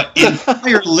perfect. But in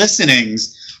prior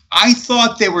listenings, I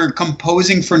thought they were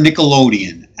composing for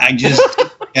Nickelodeon. I just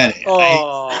didn't get it.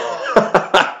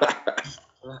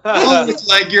 It's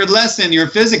like your lesson, your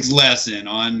physics lesson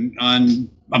on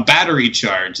a battery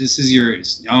charge. This is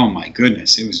yours. Oh my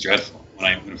goodness, it was dreadful when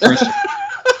I first.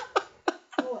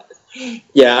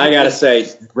 Yeah, I gotta say,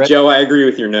 Joe, I agree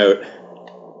with your note.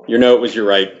 Your note was your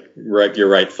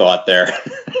right thought there.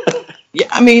 Yeah,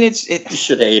 I mean, you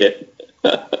should hate it.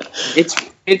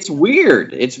 It's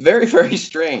weird. It's very, very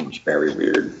strange. Very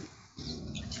weird.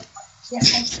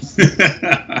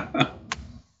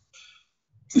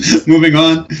 Moving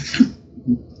on.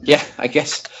 Yeah, I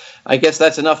guess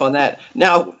that's enough on that.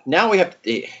 Now we have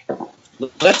to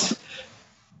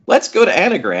let's go to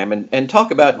Anagram and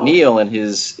talk about Neil and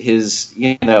his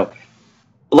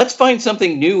let's find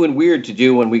something new and weird to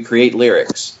do when we create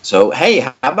lyrics. So hey,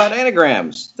 how about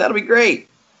anagrams? That'll be great.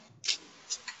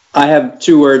 I have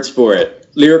 2 words for it: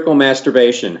 lyrical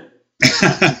masturbation.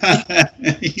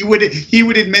 He would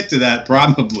admit to that,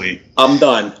 probably. I'm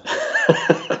done.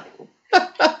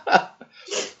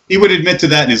 He would admit to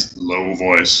that in his low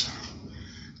voice.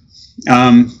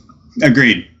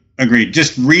 Agreed.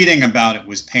 Just reading about it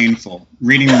was painful.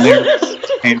 Reading the lyrics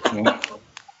was painful.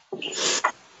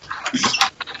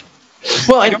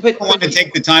 Well, I don't want to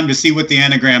take the time to see what the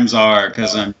anagrams are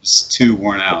because I'm just too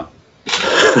worn out.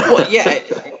 Well, yeah,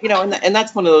 and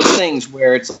that's one of those things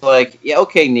where it's like, yeah,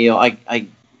 okay, Neil,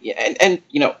 and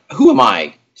who am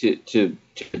I to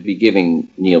be giving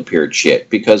Neil Peart shit,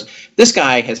 because this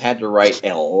guy has had to write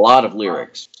a lot of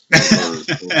lyrics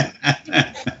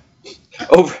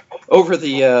over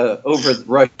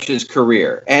Rush's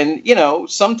career, and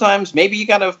sometimes maybe you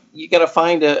gotta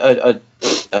find a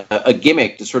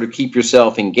gimmick to sort of keep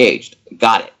yourself engaged.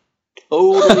 Got it,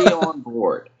 totally on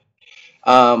board.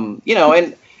 And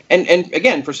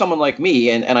again, for someone like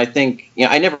me, and I think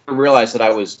I never realized that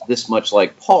I was this much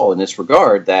like Paul in this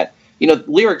regard, that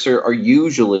lyrics are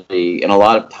usually, and a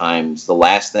lot of times, the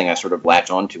last thing I sort of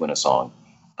latch onto in a song.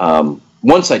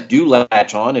 Once I do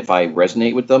latch on, if I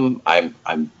resonate with them,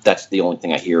 that's the only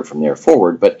thing I hear from there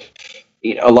forward. But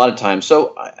a lot of times,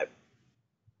 so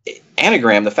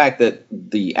Anagram, the fact that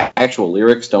the actual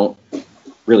lyrics don't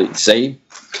really say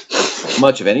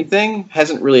much of anything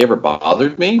hasn't really ever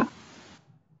bothered me.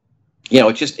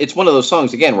 It's one of those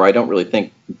songs again where I don't really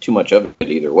think too much of it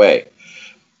either way.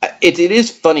 It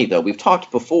is funny though. We've talked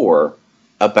before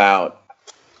about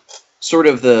sort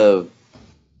of the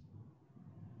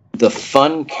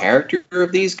fun character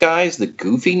of these guys, the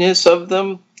goofiness of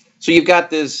them. So you've got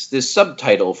this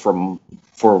subtitle for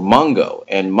Mongo,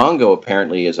 and Mongo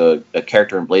apparently is a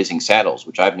character in Blazing Saddles,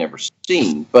 which I've never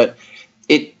seen, but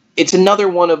it's another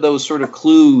one of those sort of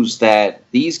clues that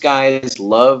these guys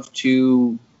love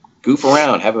to goof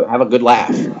around, have a good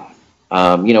laugh.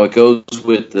 It goes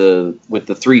with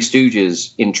the Three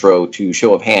Stooges intro to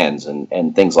Show of Hands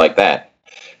and things like that.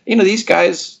 These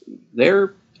guys,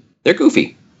 they're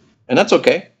goofy, and that's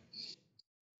okay.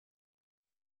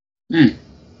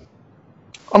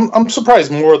 I'm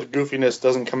surprised more of the goofiness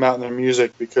doesn't come out in their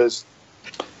music, because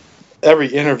every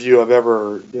interview I've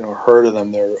ever heard of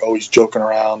them, they're always joking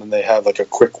around and they have like a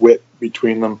quick wit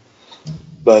between them.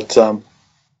 But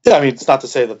it's not to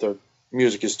say that their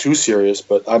music is too serious,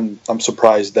 but I'm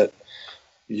surprised that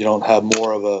you don't have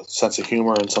more of a sense of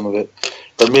humor in some of it,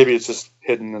 or maybe it's just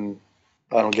hidden and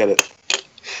I don't get it.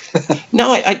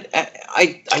 No,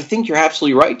 I think you're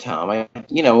absolutely right, Tom.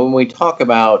 When we talk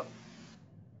about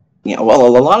a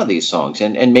lot of these songs,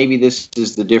 and maybe this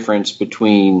is the difference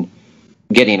between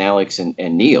Geddy and Alex and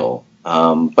Neil,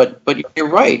 but you're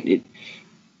right.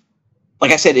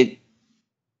 Like I said, they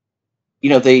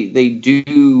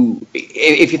do.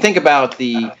 If you think about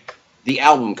the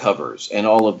album covers and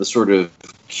all of the sort of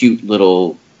cute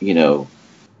little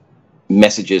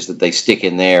messages that they stick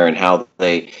in there, and how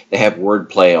they have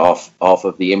wordplay off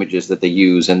of the images that they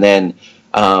use, and then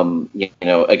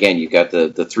again you've got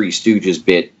the Three Stooges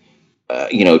bit,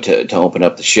 to open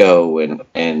up the show, and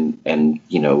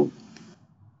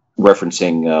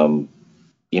referencing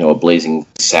a Blazing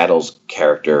Saddles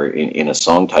character in a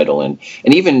song title, and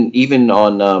even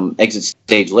on Exit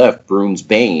Stage Left, Brune's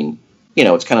Bane,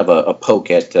 it's kind of a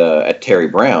poke at Terry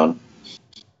Brown.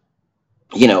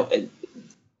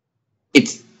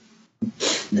 It's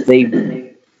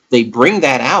they bring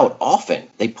that out often.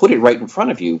 They put it right in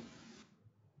front of you,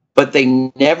 but they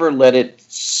never let it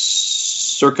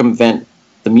circumvent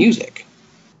the music.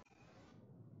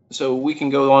 So we can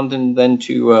go on then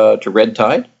to Red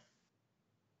Tide,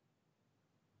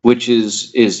 which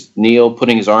is Neil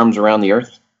putting his arms around the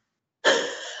earth.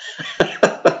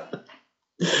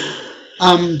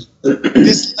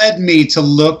 This led me to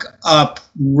look up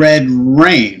Red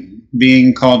Rain,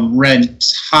 being called Red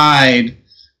Tide.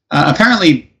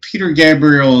 Apparently, Peter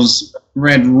Gabriel's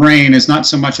Red Rain is not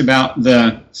so much about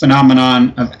the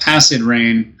phenomenon of acid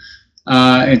rain.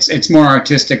 It's more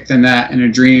artistic than that, in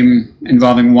a dream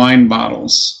involving wine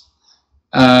bottles.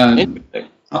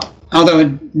 Although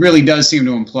it really does seem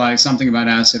to imply something about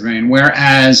acid rain,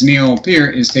 whereas Neil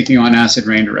Peart is taking on acid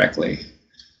rain directly.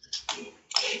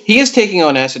 He is taking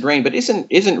on acid rain, but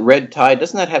isn't Red Tide?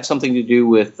 Doesn't that have something to do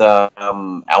with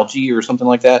algae or something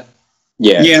like that?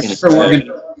 Yeah, for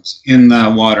organisms in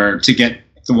the water to get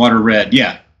the water red.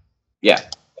 Yeah.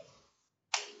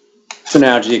 It's an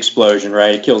algae explosion,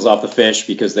 right? It kills off the fish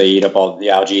because they eat up all the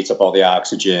algae, eats up all the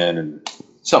oxygen, and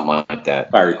something like that,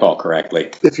 if I recall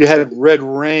correctly. If you had Red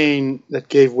Rain that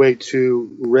gave way to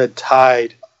Red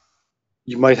Tide,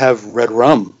 you might have Red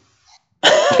Rum. All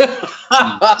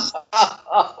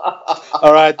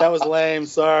right, that was lame.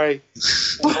 Sorry.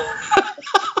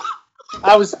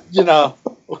 I was,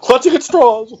 clutching at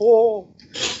straws. Oh.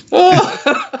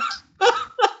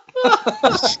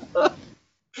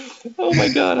 Oh my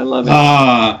God, I love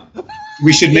it.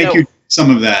 We should make you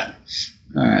some of that.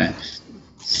 All right.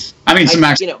 I mean, some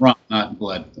actual rum, not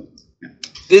blood. Yeah.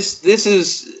 This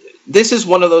is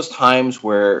one of those times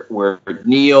where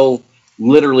Neil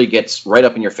literally gets right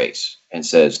up in your face and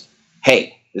says,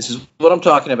 "Hey, this is what I'm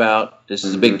talking about. This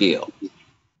is a big deal."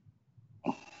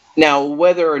 Now,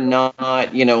 whether or not,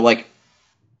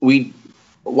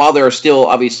 while there are still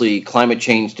obviously climate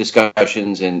change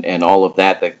discussions and all of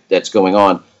that's going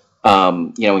on,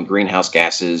 in greenhouse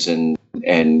gases and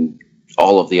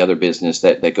all of the other business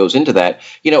that goes into that,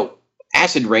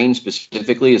 acid rain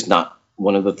specifically is not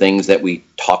one of the things that we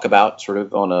talk about sort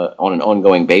of on an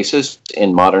ongoing basis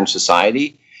in modern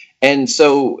society. And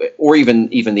so, or even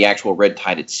the actual Red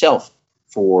Tide itself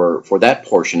for that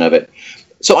portion of it.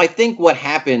 So I think what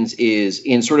happens is,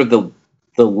 in sort of the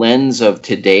lens of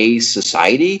today's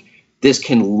society, this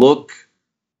can look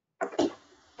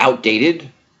outdated,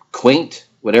 quaint,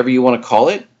 whatever you want to call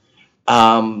it.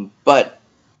 But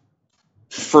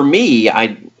for me,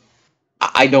 I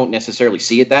don't necessarily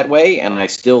see it that way, and I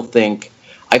still think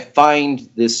I find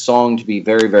this song to be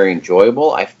very, very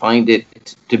enjoyable. I find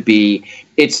it to be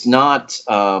it's not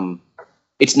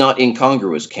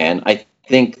incongruous, Ken. I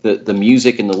think the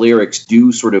music and the lyrics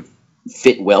do sort of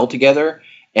fit well together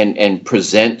and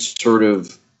present sort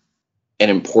of an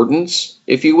importance,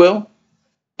 if you will.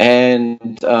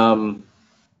 And I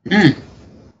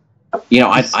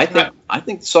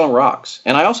think the song rocks,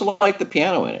 and I also like the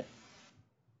piano in it.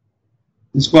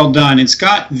 It's well done. It's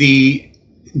got the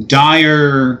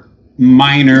dire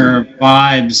minor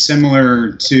vibes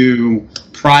similar to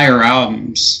prior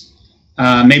albums.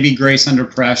 Maybe Grace Under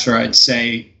Pressure, I'd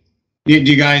say. Do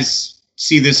you guys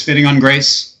see this fitting on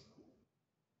Grace?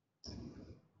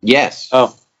 Yes.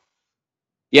 Oh.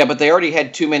 Yeah, but they already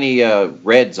had too many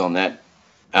reds on that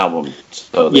album,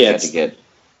 so they had to get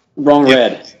wrong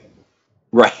red.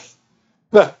 Right.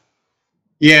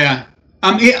 Yeah.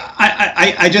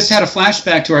 I just had a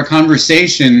flashback to our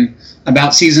conversation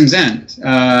about Season's End,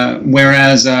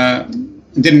 whereas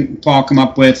didn't Paul come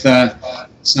up with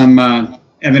some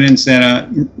evidence that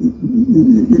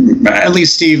at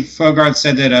least Steve Fogarth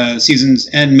said that Season's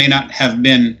End may not have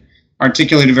been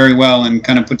articulated very well and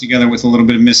kind of put together with a little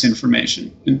bit of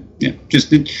misinformation. And,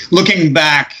 just looking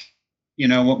back,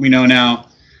 what we know now,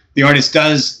 the artist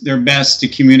does their best to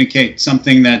communicate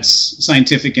something that's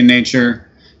scientific in nature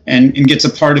and gets a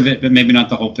part of it, but maybe not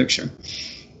the whole picture.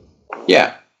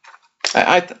 Yeah,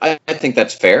 I think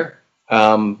that's fair.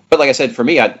 But like I said, for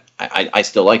me, I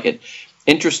still like it.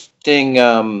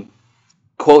 Interesting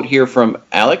quote here from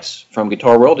Alex from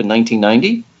Guitar World in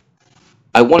 1990.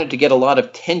 I wanted to get a lot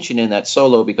of tension in that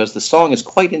solo because the song is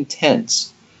quite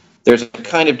intense. There's a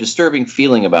kind of disturbing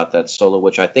feeling about that solo,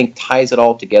 which I think ties it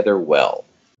all together well.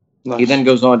 Nice. He then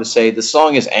goes on to say, the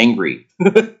song is angry.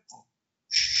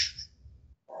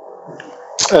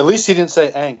 At least he didn't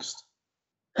say angst.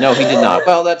 No, he did not.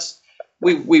 Well,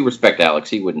 we respect Alex.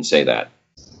 He wouldn't say that.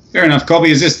 Fair enough.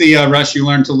 Colby, is this the Rush you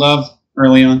learned to love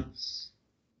early on?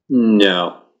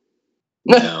 No,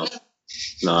 not.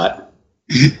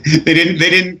 They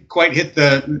didn't quite hit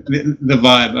the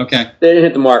vibe. Okay. They didn't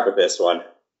hit the mark with this one.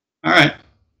 All right.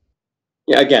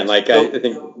 Yeah. Again, I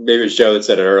think maybe it was Joe that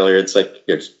said it earlier. It's like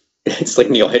It's like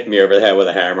Neil hitting me over the head with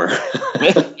a hammer.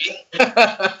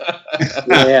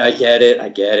 Yeah, I get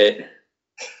it.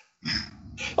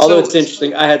 Although it's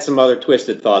interesting, I had some other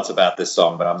twisted thoughts about this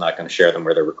song, but I'm not going to share them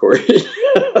where they're recorded.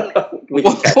 We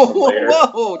can catch them later.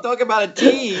 Whoa, talk about a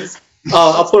tease.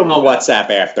 I'll put them on WhatsApp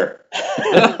after.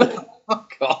 Oh,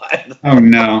 God. Oh,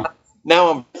 no.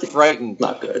 Now I'm frightened.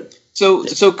 Not good.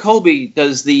 So Colby,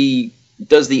 does the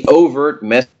overt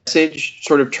message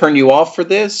sort of turn you off for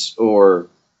this, or?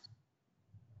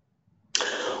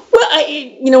 Well,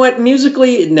 you know what?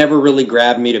 Musically, it never really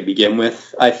grabbed me to begin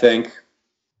with, I think.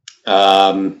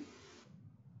 And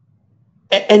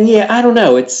yeah, I don't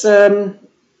know. It's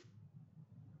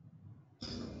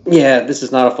yeah, this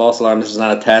is not a false alarm. This is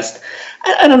not a test.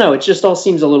 I don't know. It just all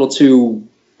seems a little too,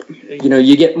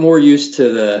 you get more used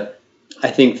to I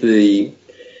think the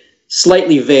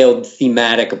slightly veiled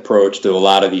thematic approach to a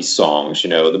lot of these songs,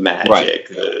 the magic, right.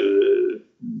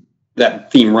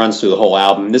 That theme runs through the whole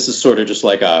album. This is sort of just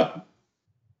like a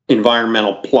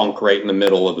environmental plunk right in the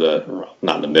middle of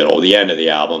not in the middle, the end of the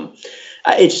album.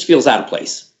 It just feels out of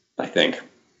place, I think.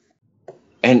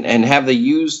 And have they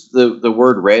used the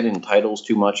word red in titles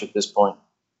too much at this point?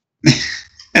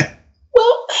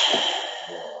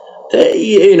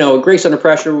 Well, Grace Under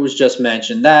Pressure was just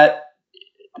mentioned. That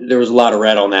there was a lot of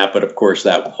red on that, but of course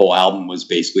that whole album was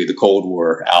basically the Cold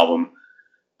War album.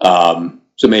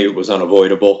 So maybe it was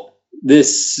unavoidable.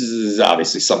 This is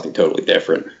obviously something totally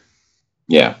different.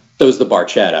 Yeah. So was the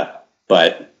Barchetta,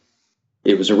 but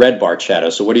it was a red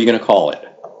Barchetta, so what are you going to call it?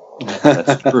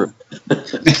 That's true.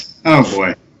 Oh,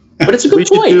 boy. But it's a good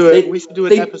point. We should do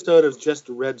an episode of just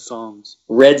red songs.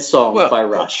 Red songs by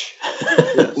Rush.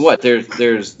 What?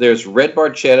 There's Red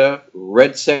Barchetta,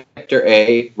 Red Sector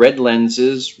A, Red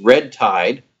Lenses, Red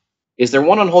Tide. Is there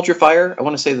one on Hold Your Fire? I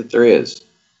want to say that there is.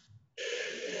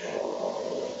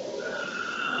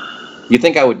 You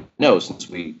think I would know since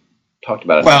we talked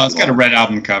about it? Well, it's got a red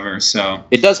album cover, so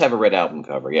it does have a red album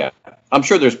cover. Yeah, I'm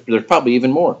sure there's probably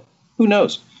even more. Who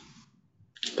knows?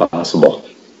 Possible.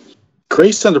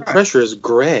 Grace Under Pressure is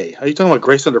gray. Are you talking about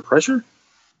Grace Under Pressure?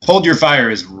 Hold Your Fire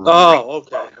is red. Oh,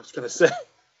 okay. I was going to say.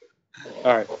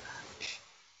 All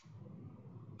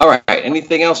right.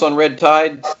 Anything else on Red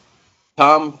Tide?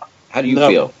 Tom, how do you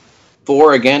feel?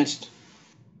 For, against?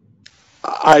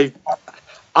 I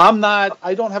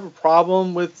don't have a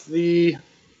problem with the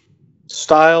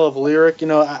style of lyric.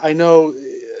 I know,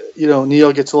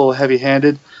 Neil gets a little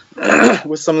heavy-handed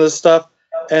with some of this stuff.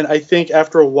 And I think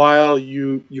after a while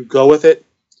you go with it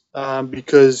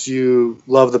because you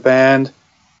love the band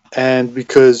and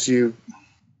because you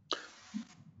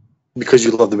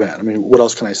love the band. I mean, what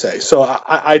else can I say? So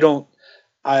I don't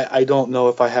know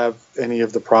if I have any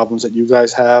of the problems that you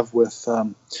guys have with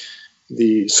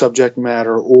the subject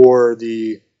matter or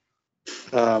the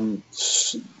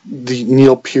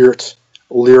Neil Peart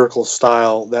lyrical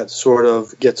style that sort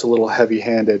of gets a little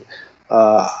heavy-handed.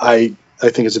 I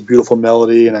think it's a beautiful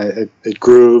melody, and it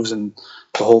grooves, and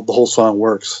the whole song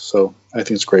works. So I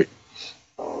think it's great.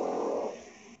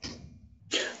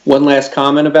 One last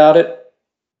comment about it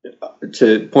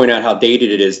to point out how dated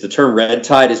it is. The term red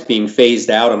tide is being phased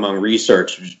out among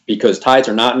researchers because tides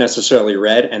are not necessarily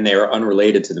red, and they are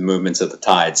unrelated to the movements of the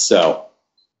tides. So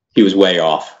he was way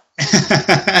off.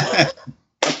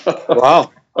 Wow.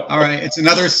 All right, it's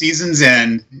another season's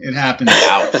end. It happens.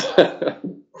 Out.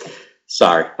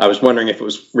 Sorry, I was wondering if it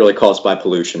was really caused by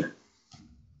pollution.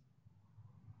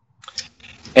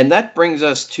 And that brings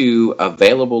us to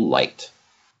Available Light.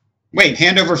 Wait,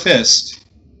 Hand Over Fist.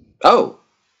 Oh,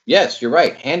 yes, you're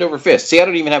right. Hand Over Fist. See, I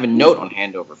don't even have a note on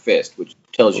Hand Over Fist, which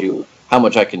tells you how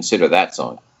much I consider that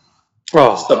song.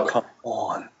 Oh, come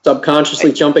on.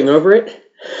 Subconsciously jumping over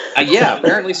it? Yeah,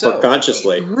 apparently so.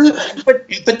 Subconsciously. But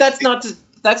that's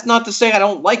not to say I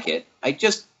don't like it. I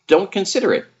just don't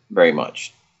consider it very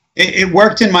much. It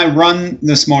worked in my run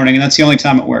this morning, and that's the only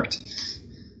time it worked.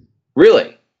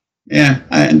 Really? Yeah.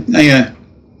 Yeah.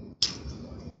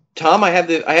 Tom, I have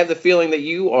the feeling that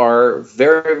you are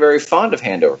very, very fond of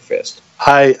Hand Over Fist.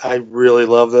 I really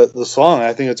love the song.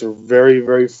 I think it's a very,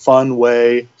 very fun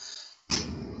way.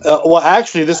 Well,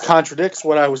 actually, this contradicts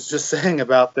what I was just saying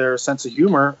about their sense of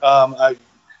humor.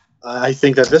 I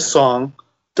think that this song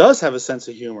does have a sense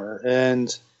of humor,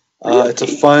 and it's a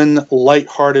fun,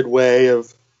 lighthearted way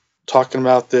of talking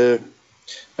about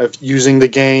of using the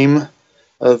game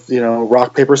of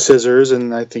rock paper scissors,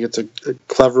 and I think it's a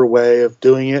clever way of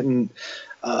doing it. And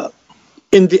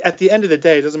at the end of the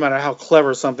day, it doesn't matter how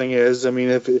clever something is. I mean,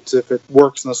 if it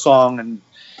works in the song and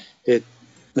if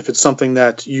it's something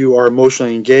that you are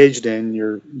emotionally engaged in,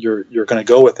 you're going to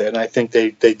go with it. And I think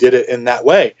they did it in that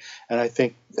way. And I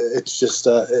think it's just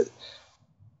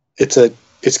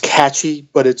it's catchy,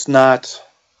 but it's not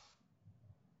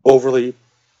overly,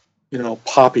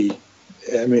 poppy.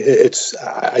 I mean,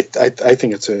 I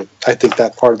think I think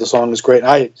that part of the song is great.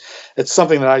 It's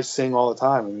something that I sing all the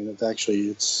time. I mean,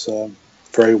 it's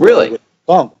very really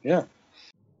song. Yeah.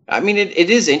 I mean, it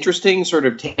is interesting, sort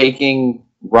of taking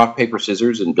rock, paper,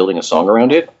 scissors and building a song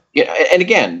around it. Yeah, and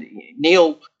again,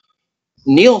 Neil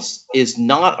is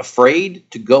not afraid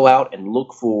to go out and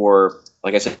look for,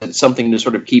 like I said, something to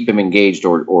sort of keep him engaged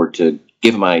or to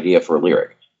give him an idea for a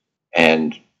lyric.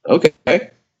 And okay.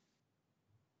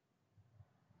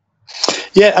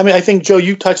 Yeah, I mean, I think, Joe,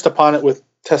 you touched upon it with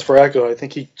Test for Echo. I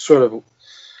think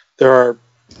there are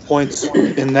points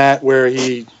in that where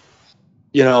he,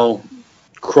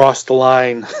 crossed the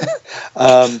line.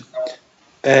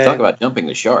 And, talk about jumping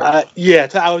the shark.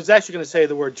 I was actually going to say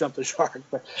the word jump the shark.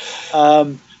 But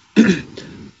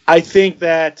I think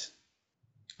that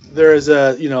there is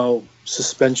a,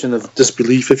 suspension of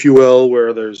disbelief, if you will,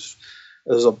 where there's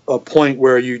a point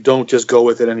where you don't just go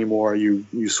with it anymore.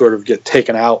 You sort of get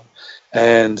taken out.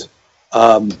 And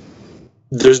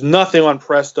there's nothing on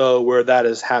Presto where that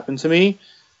has happened to me.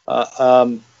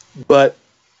 But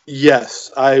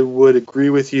yes, I would agree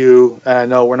with you. And I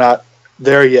know we're not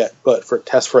there yet, but for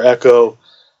Test for Echo,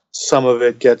 some of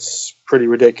it gets pretty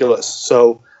ridiculous.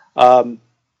 So, but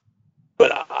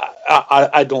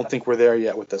I don't think we're there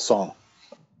yet with this song.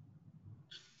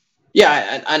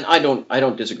 Yeah, and I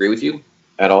don't disagree with you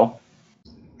at all.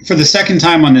 For the second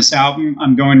time on this album,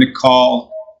 I'm going to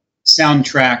call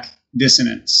soundtrack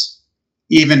dissonance,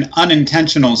 even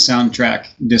unintentional soundtrack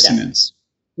dissonance,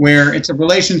 where it's a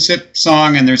relationship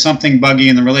song and there's something buggy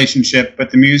in the relationship,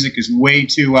 but the music is way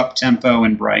too up-tempo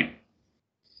and bright.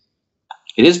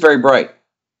 It is very bright.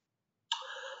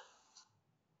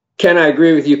 Ken, I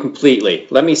agree with you completely.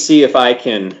 Let me see if I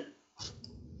can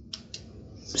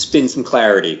spin some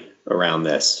clarity around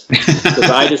this, because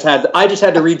I just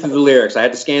had to read through the lyrics. I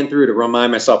had to scan through to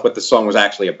remind myself what the song was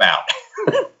actually about.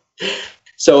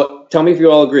 So tell me if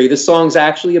you all agree. This song's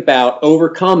actually about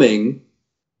overcoming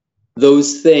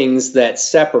those things that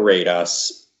separate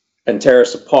us and tear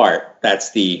us apart.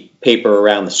 That's the paper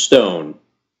around the stone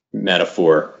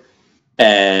metaphor.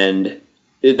 And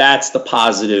that's the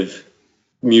positive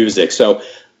music. So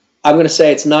I'm going to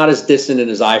say it's not as dissonant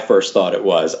as I first thought it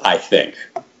was, I think.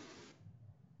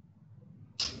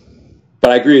 But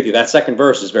I agree with you. That second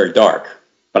verse is very dark.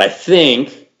 But I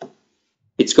think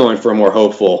it's going for a more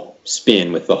hopeful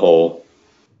spin with the whole,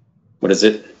 what is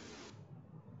it?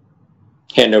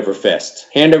 Hand over fist.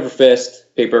 Hand over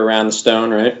fist, paper around the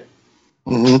stone, right?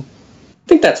 Mm-hmm. I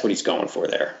think that's what he's going for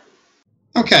there.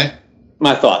 Okay.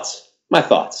 My thoughts.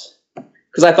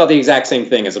 Because I thought the exact same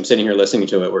thing as I'm sitting here listening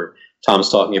to it, where Tom's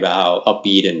talking about how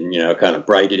upbeat and, kind of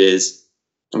bright it is.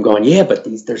 I'm going, yeah, but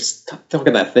there's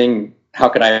talking that thing, how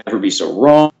could I ever be so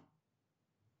wrong?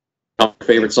 My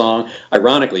favorite song.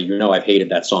 Ironically, I've hated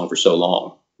that song for so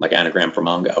long, like Anagram for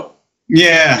Mongo.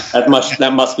 Yeah. That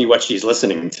must be what she's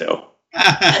listening to.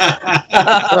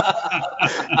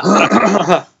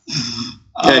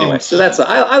 Anyway, so that's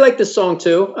I like this song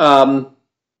too.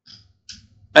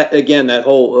 Again, that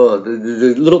whole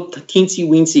the little teensy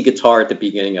weensy guitar at the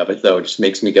beginning of it, though, just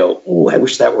makes me go, "Oh, I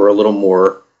wish that were a little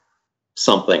more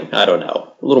something." I don't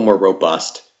know, a little more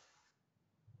robust.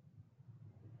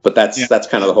 But that's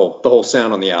kind of the whole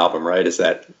sound on the album, right? Is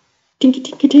that tinky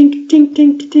tinky tink tink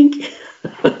tink tink.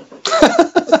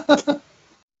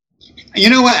 You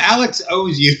know what? Alex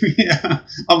owes you.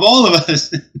 Of all of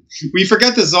us, we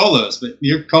forget the solos, but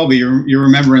you're Colby. You're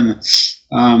remembering them.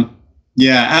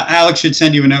 Alex should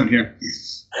send you a note here.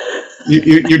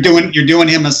 You're doing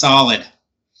him a solid.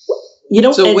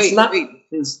 So wait,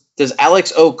 does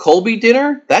Alex owe Colby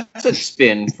dinner? That's a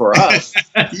spin for us.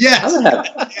 Yes.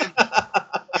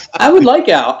 I would like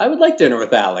dinner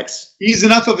with Alex. He's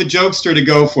enough of a jokester to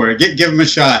go for it. Give him a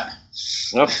shot.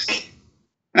 Okay.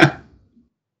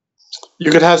 You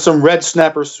could have some red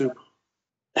snapper soup.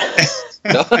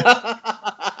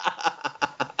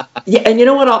 Yeah, and you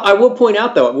know what? I will point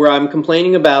out, though, where I'm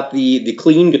complaining about the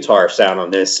clean guitar sound on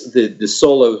this, the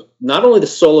solo, not only the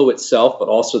solo itself, but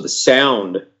also the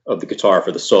sound of the guitar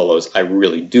for the solos, I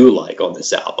really do like on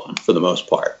this album, for the most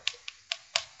part.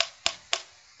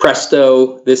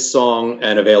 Presto, this song,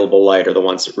 and Available Light are the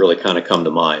ones that really kind of come to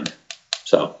mind.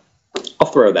 So I'll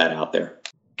throw that out there.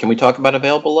 Can we talk about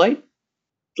Available Light,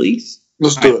 please?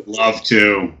 Let's do it. I'd love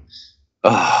to.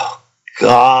 Oh,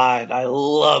 God, I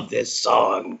love this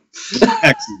song.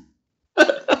 Excellent.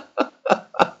 I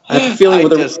have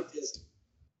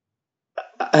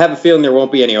a feeling there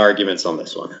won't be any arguments on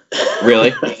this one.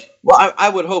 Really? Well, I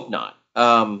would hope not.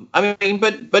 I mean,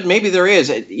 but maybe there is.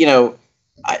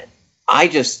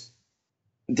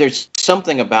 there's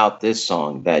something about this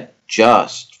song that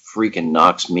just freaking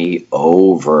knocks me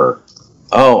over.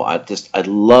 Oh, I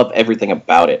love everything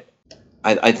about it.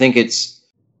 I think it's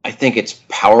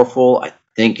powerful. I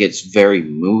think it's very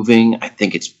moving. I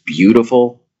think it's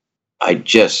beautiful.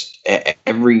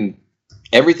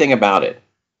 Everything about it.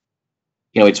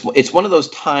 You know, it's one of those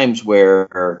times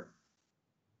where,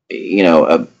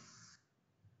 Ken,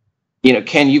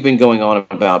 you've been going on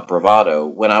about Bravado.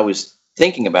 When I was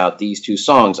thinking about these two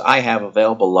songs, I have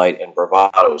Available Light and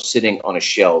Bravado sitting on a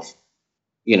shelf,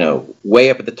 way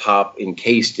up at the top,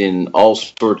 encased in all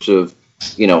sorts of,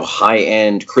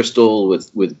 high-end crystal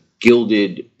with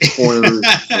gilded corners.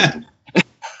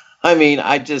 I mean,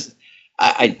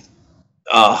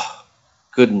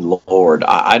 good Lord,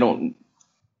 I don't.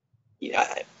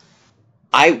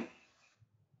 I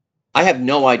have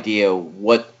no idea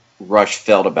what Rush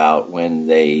felt about when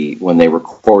they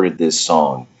recorded this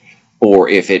song, or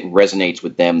if it resonates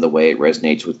with them the way it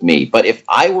resonates with me. But if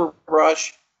I were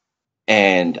Rush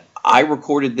and I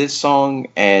recorded this song,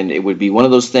 and it would be one of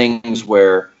those things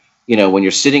where, when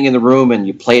you're sitting in the room and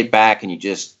you play it back and you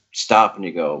just stop and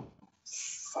you go,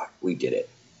 fuck, we did it.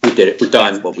 We did it. We're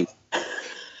done.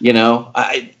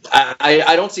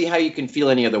 I don't see how you can feel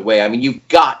any other way. I mean, you've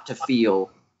got to feel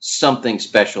something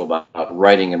special about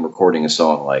writing and recording a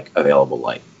song like Available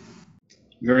Light.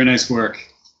 Very nice work.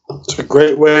 It's a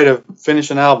great way to finish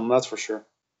an album, that's for sure.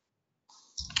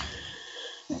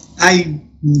 I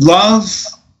love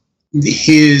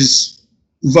his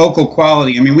vocal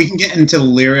quality. I mean, we can get into the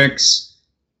lyrics.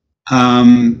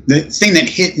 The thing that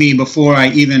hit me before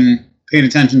I even paid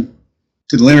attention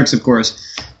to the lyrics, of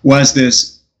course, was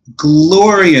this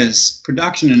glorious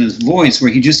production in his voice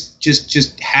where he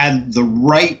just had the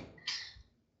right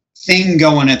thing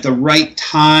going at the right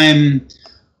time.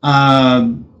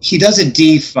 He does a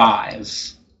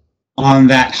D5 on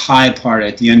that high part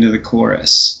at the end of the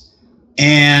chorus,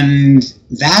 and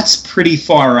that's pretty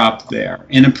far up there.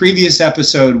 In a previous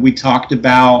episode, we talked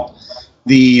about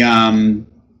the F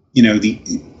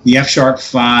sharp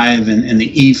 5 and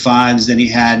the E5s that he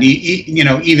had,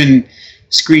 even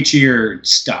screechier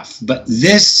stuff. But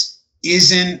this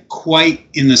isn't quite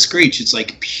in the screech. It's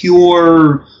like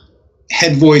pure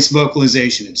head voice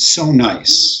vocalization. It's so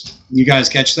nice. You guys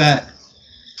catch that?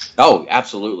 Oh,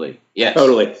 absolutely. Yes.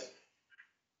 Totally.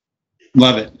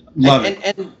 Love it.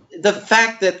 And the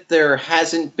fact that there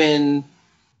hasn't been,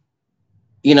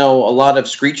 a lot of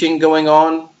screeching going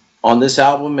on this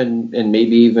album and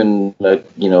maybe even,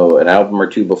 an album or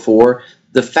two before,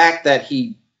 the fact that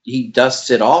he dusts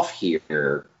it off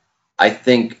here, I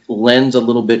think lends a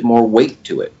little bit more weight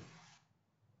to it.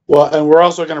 Well, and we're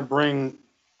also going to bring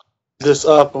this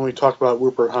up when we talk about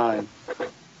Rupert Hine,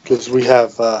 because we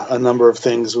have a number of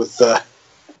things with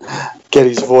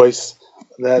Geddy's voice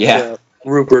that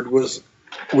Rupert was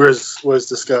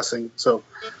discussing. So,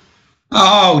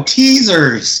 oh,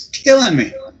 teasers, killing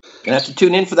me. Gonna have to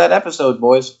tune in for that episode,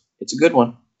 boys. It's a good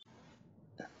one.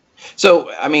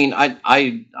 So, I mean,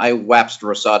 I waxed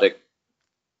rhapsodic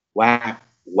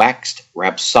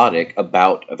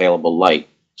about Available Light,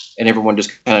 and everyone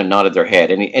just kind of nodded their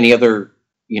head. Any other,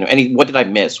 what did I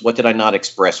miss? What did I not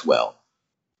express well?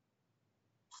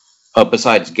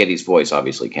 Besides Geddy's voice,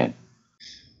 obviously, Ken.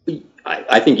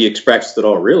 I think you expressed it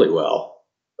all really well.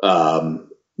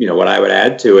 What I would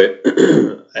add to it,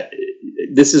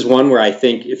 this is one where I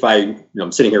think if I'm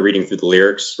sitting here reading through the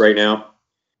lyrics right now,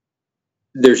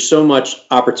 there's so much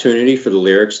opportunity for the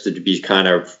lyrics to be kind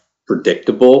of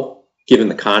predictable given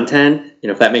the content,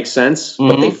 if that makes sense. Mm-hmm.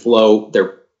 But they flow,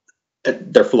 they're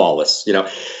flawless. You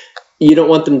don't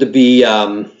want them to be,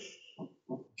 the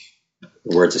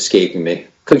word's escaping me,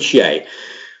 cliche.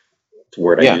 It's a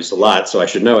word I use a lot, so I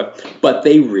should know it. But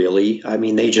they really,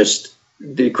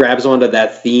 it grabs onto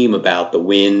that theme about the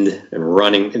wind and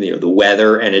running and, the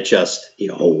weather, and it just,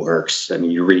 works. I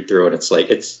mean, you read through it, it's like,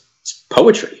 it's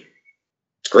poetry.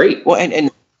 It's great. Well, and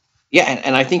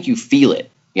I think you feel it,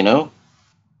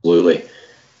 Absolutely.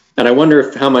 And I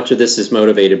wonder how much of this is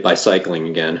motivated by cycling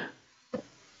again.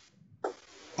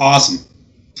 Awesome.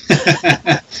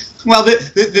 Well,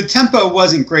 the tempo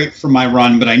wasn't great for my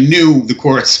run, but I knew the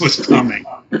chorus was coming.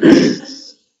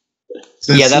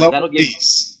 So that'll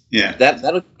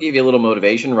give you a little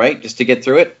motivation, right? Just to get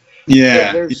through it.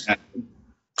 Yeah.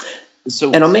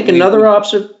 So, and I'll make another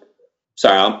observation.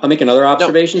 Sorry, I'll make another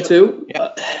observation too.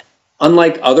 Yeah.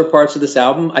 Unlike other parts of this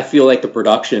album, I feel like the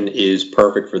production is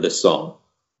perfect for this song.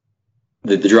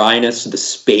 The dryness, the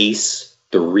space,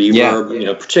 the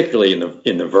reverb, particularly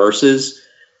in the verses,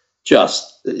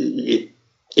 just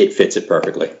it fits it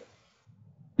perfectly.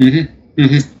 Mm-hmm.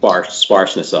 Mm-hmm.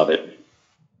 Sparseness of it.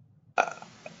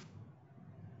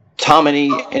 Tom,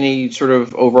 any sort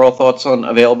of overall thoughts on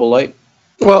Available Light?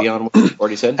 Well, beyond what you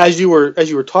already said? As you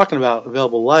were talking about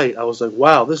Available Light, I was like,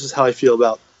 wow, this is how I feel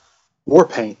about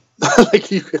Warpaint. Like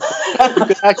you could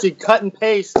actually cut and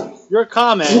paste your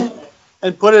comment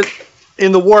and put it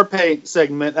in the Warpaint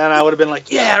segment, and I would have been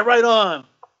like, yeah, right on.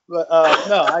 But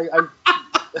no,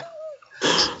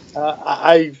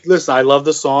 I listen. I love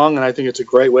the song, and I think it's a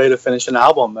great way to finish an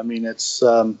album. I mean, it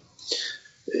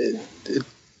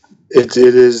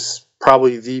is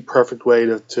probably the perfect way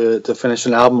to finish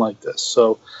an album like this.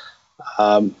 So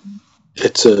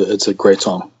it's a great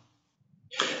song.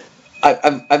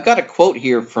 I've got a quote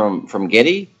here from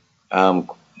Geddy,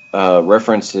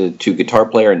 reference to Guitar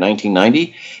Player in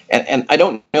 1990, and I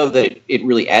don't know that it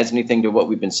really adds anything to what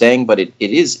we've been saying, but it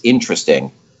is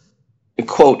interesting.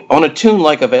 Quote, on a tune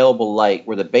like Available Light,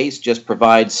 where the bass just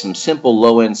provides some simple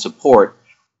low-end support,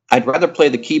 I'd rather play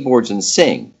the keyboards and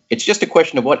sing. It's just a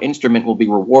question of what instrument will be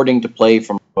rewarding to play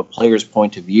from a player's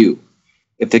point of view.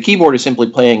 If the keyboard is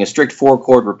simply playing a strict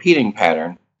 4-chord repeating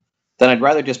pattern, then I'd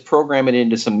rather just program it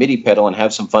into some MIDI pedal and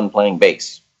have some fun playing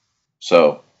bass.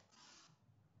 So.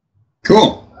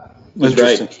 Cool. He's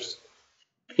right.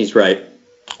 He's right.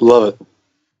 Love it.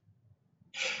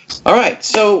 All right.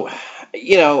 So,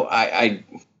 you know, I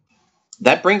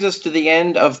that brings us to the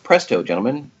end of Presto,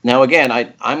 gentlemen. Now, again,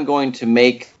 I'm going to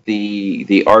make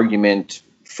the argument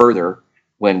further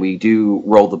when we do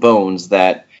Roll the Bones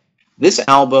that this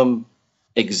album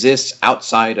exists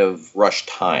outside of Rush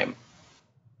time.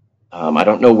 I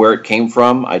don't know where it came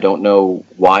from. I don't know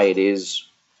why it is,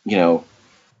 you know,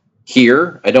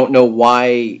 here. I don't know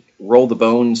why Roll the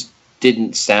Bones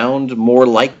didn't sound more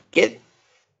like it,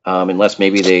 unless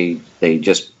maybe they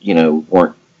just, you know,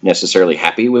 weren't necessarily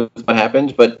happy with what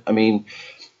happened. But, I mean,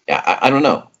 I don't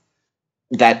know.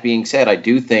 That being said, I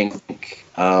do think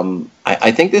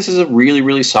I think this is a really,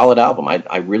 really solid album.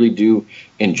 I really do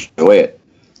enjoy it.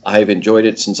 I've enjoyed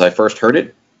it since I first heard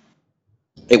it.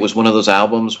 It was one of those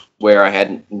albums where I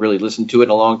hadn't really listened to it in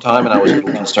a long time, and I was a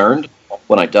little concerned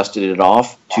when I dusted it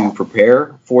off to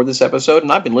prepare for this episode.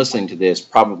 And I've been listening to this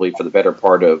probably for the better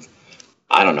part of,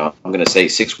 I don't know, I'm going to say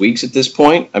 6 weeks at this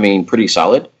point. I mean, pretty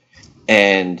solid.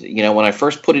 And, you know, when I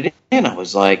first put it in, I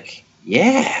was like,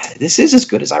 yeah, this is as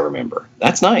good as I remember.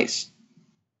 That's nice.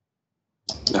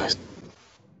 Nice.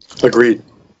 Agreed.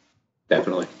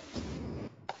 Definitely.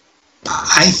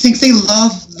 I think they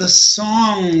loved the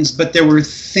songs, but there were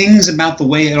things about the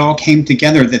way it all came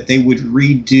together that they would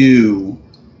redo.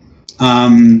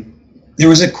 There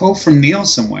was a quote from Neil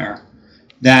somewhere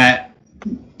that,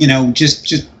 you know,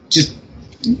 just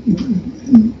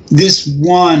this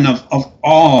one of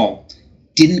all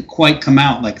didn't quite come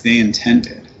out like they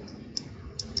intended.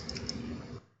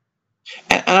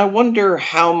 And I wonder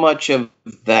how much of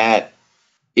that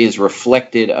is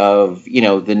reflected of, you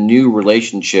know, the new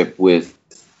relationship with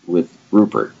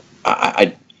Rupert.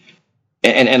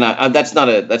 That's not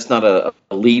a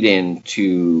lead in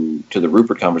to the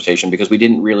Rupert conversation, because we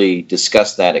didn't really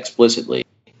discuss that explicitly.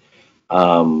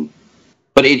 But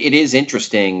it is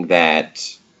interesting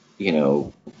that, you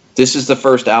know, this is the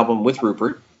first album with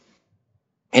Rupert,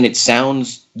 and it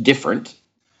sounds different.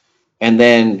 And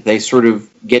then they sort of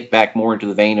get back more into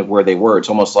the vein of where they were. It's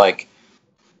almost like,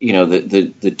 you know,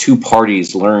 the two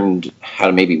parties learned how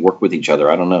to maybe work with each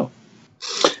other. I don't know.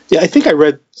 Yeah, I think I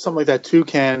read something like that too,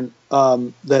 Ken,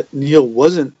 that Neil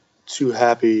wasn't too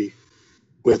happy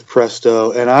with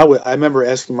Presto. And I remember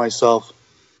asking myself,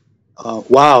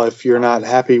 wow, if you're not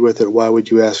happy with it, why would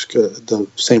you ask the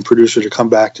same producer to come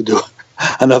back to do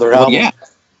another album? Well, yeah,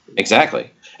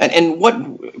 exactly. And what,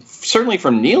 certainly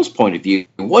from Neil's point of view,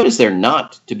 what is there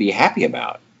not to be happy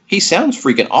about? He sounds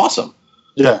freaking awesome.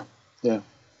 Yeah, yeah.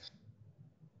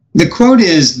 The quote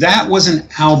is, that was an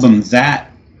album that,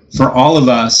 for all of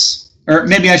us, or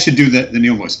maybe I should do the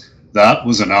Neil voice, that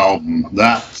was an album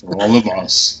that, for all of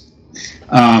us,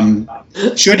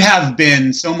 should have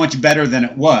been so much better than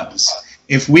it was.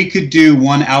 If we could do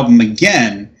one album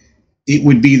again, it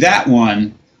would be that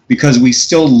one, because we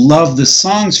still love the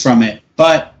songs from it,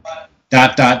 but ...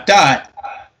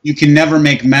 you can never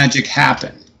make magic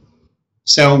happen.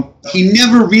 So he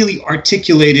never really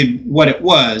articulated what it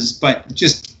was, but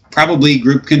just probably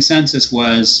group consensus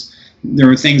was there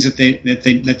were things that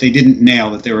they didn't nail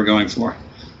that they were going for.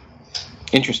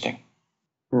 Interesting.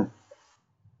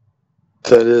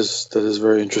 That is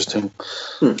very interesting.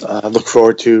 I look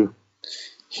forward to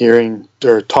hearing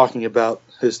or talking about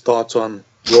his thoughts on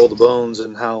Roll the Bones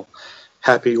and how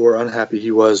happy or unhappy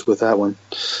he was with that one.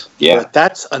 Yeah. But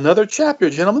that's another chapter,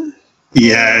 gentlemen.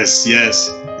 Yes, yes.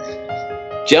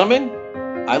 Gentlemen,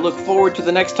 I look forward to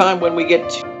the next time when we get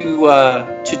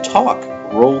to talk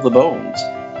Roll the Bones.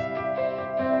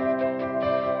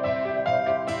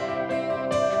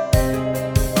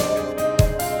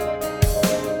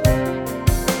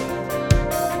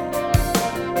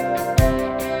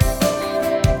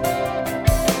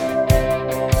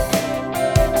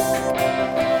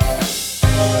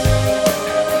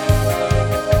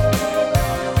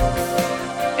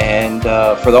 And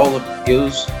for all of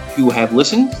those who have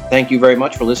listened, thank you very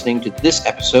much for listening to this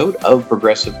episode of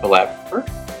Progressive Palaver.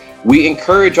 We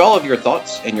encourage all of your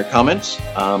thoughts and your comments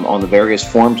on the various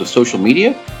forms of social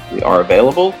media. We are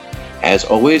available, as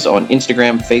always, on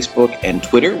Instagram, Facebook, and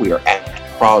Twitter. We are at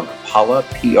ProgPala,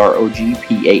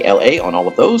 PROGPALA, on all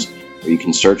of those, where you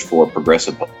can search for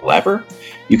Progressive Palaver.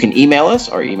 You can email us.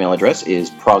 Our email address is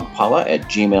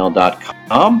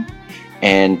progpala@gmail.com.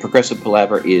 And Progressive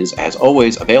Palaver is, as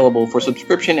always, available for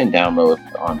subscription and download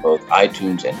on both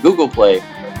iTunes and Google Play.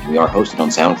 We are hosted on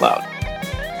SoundCloud.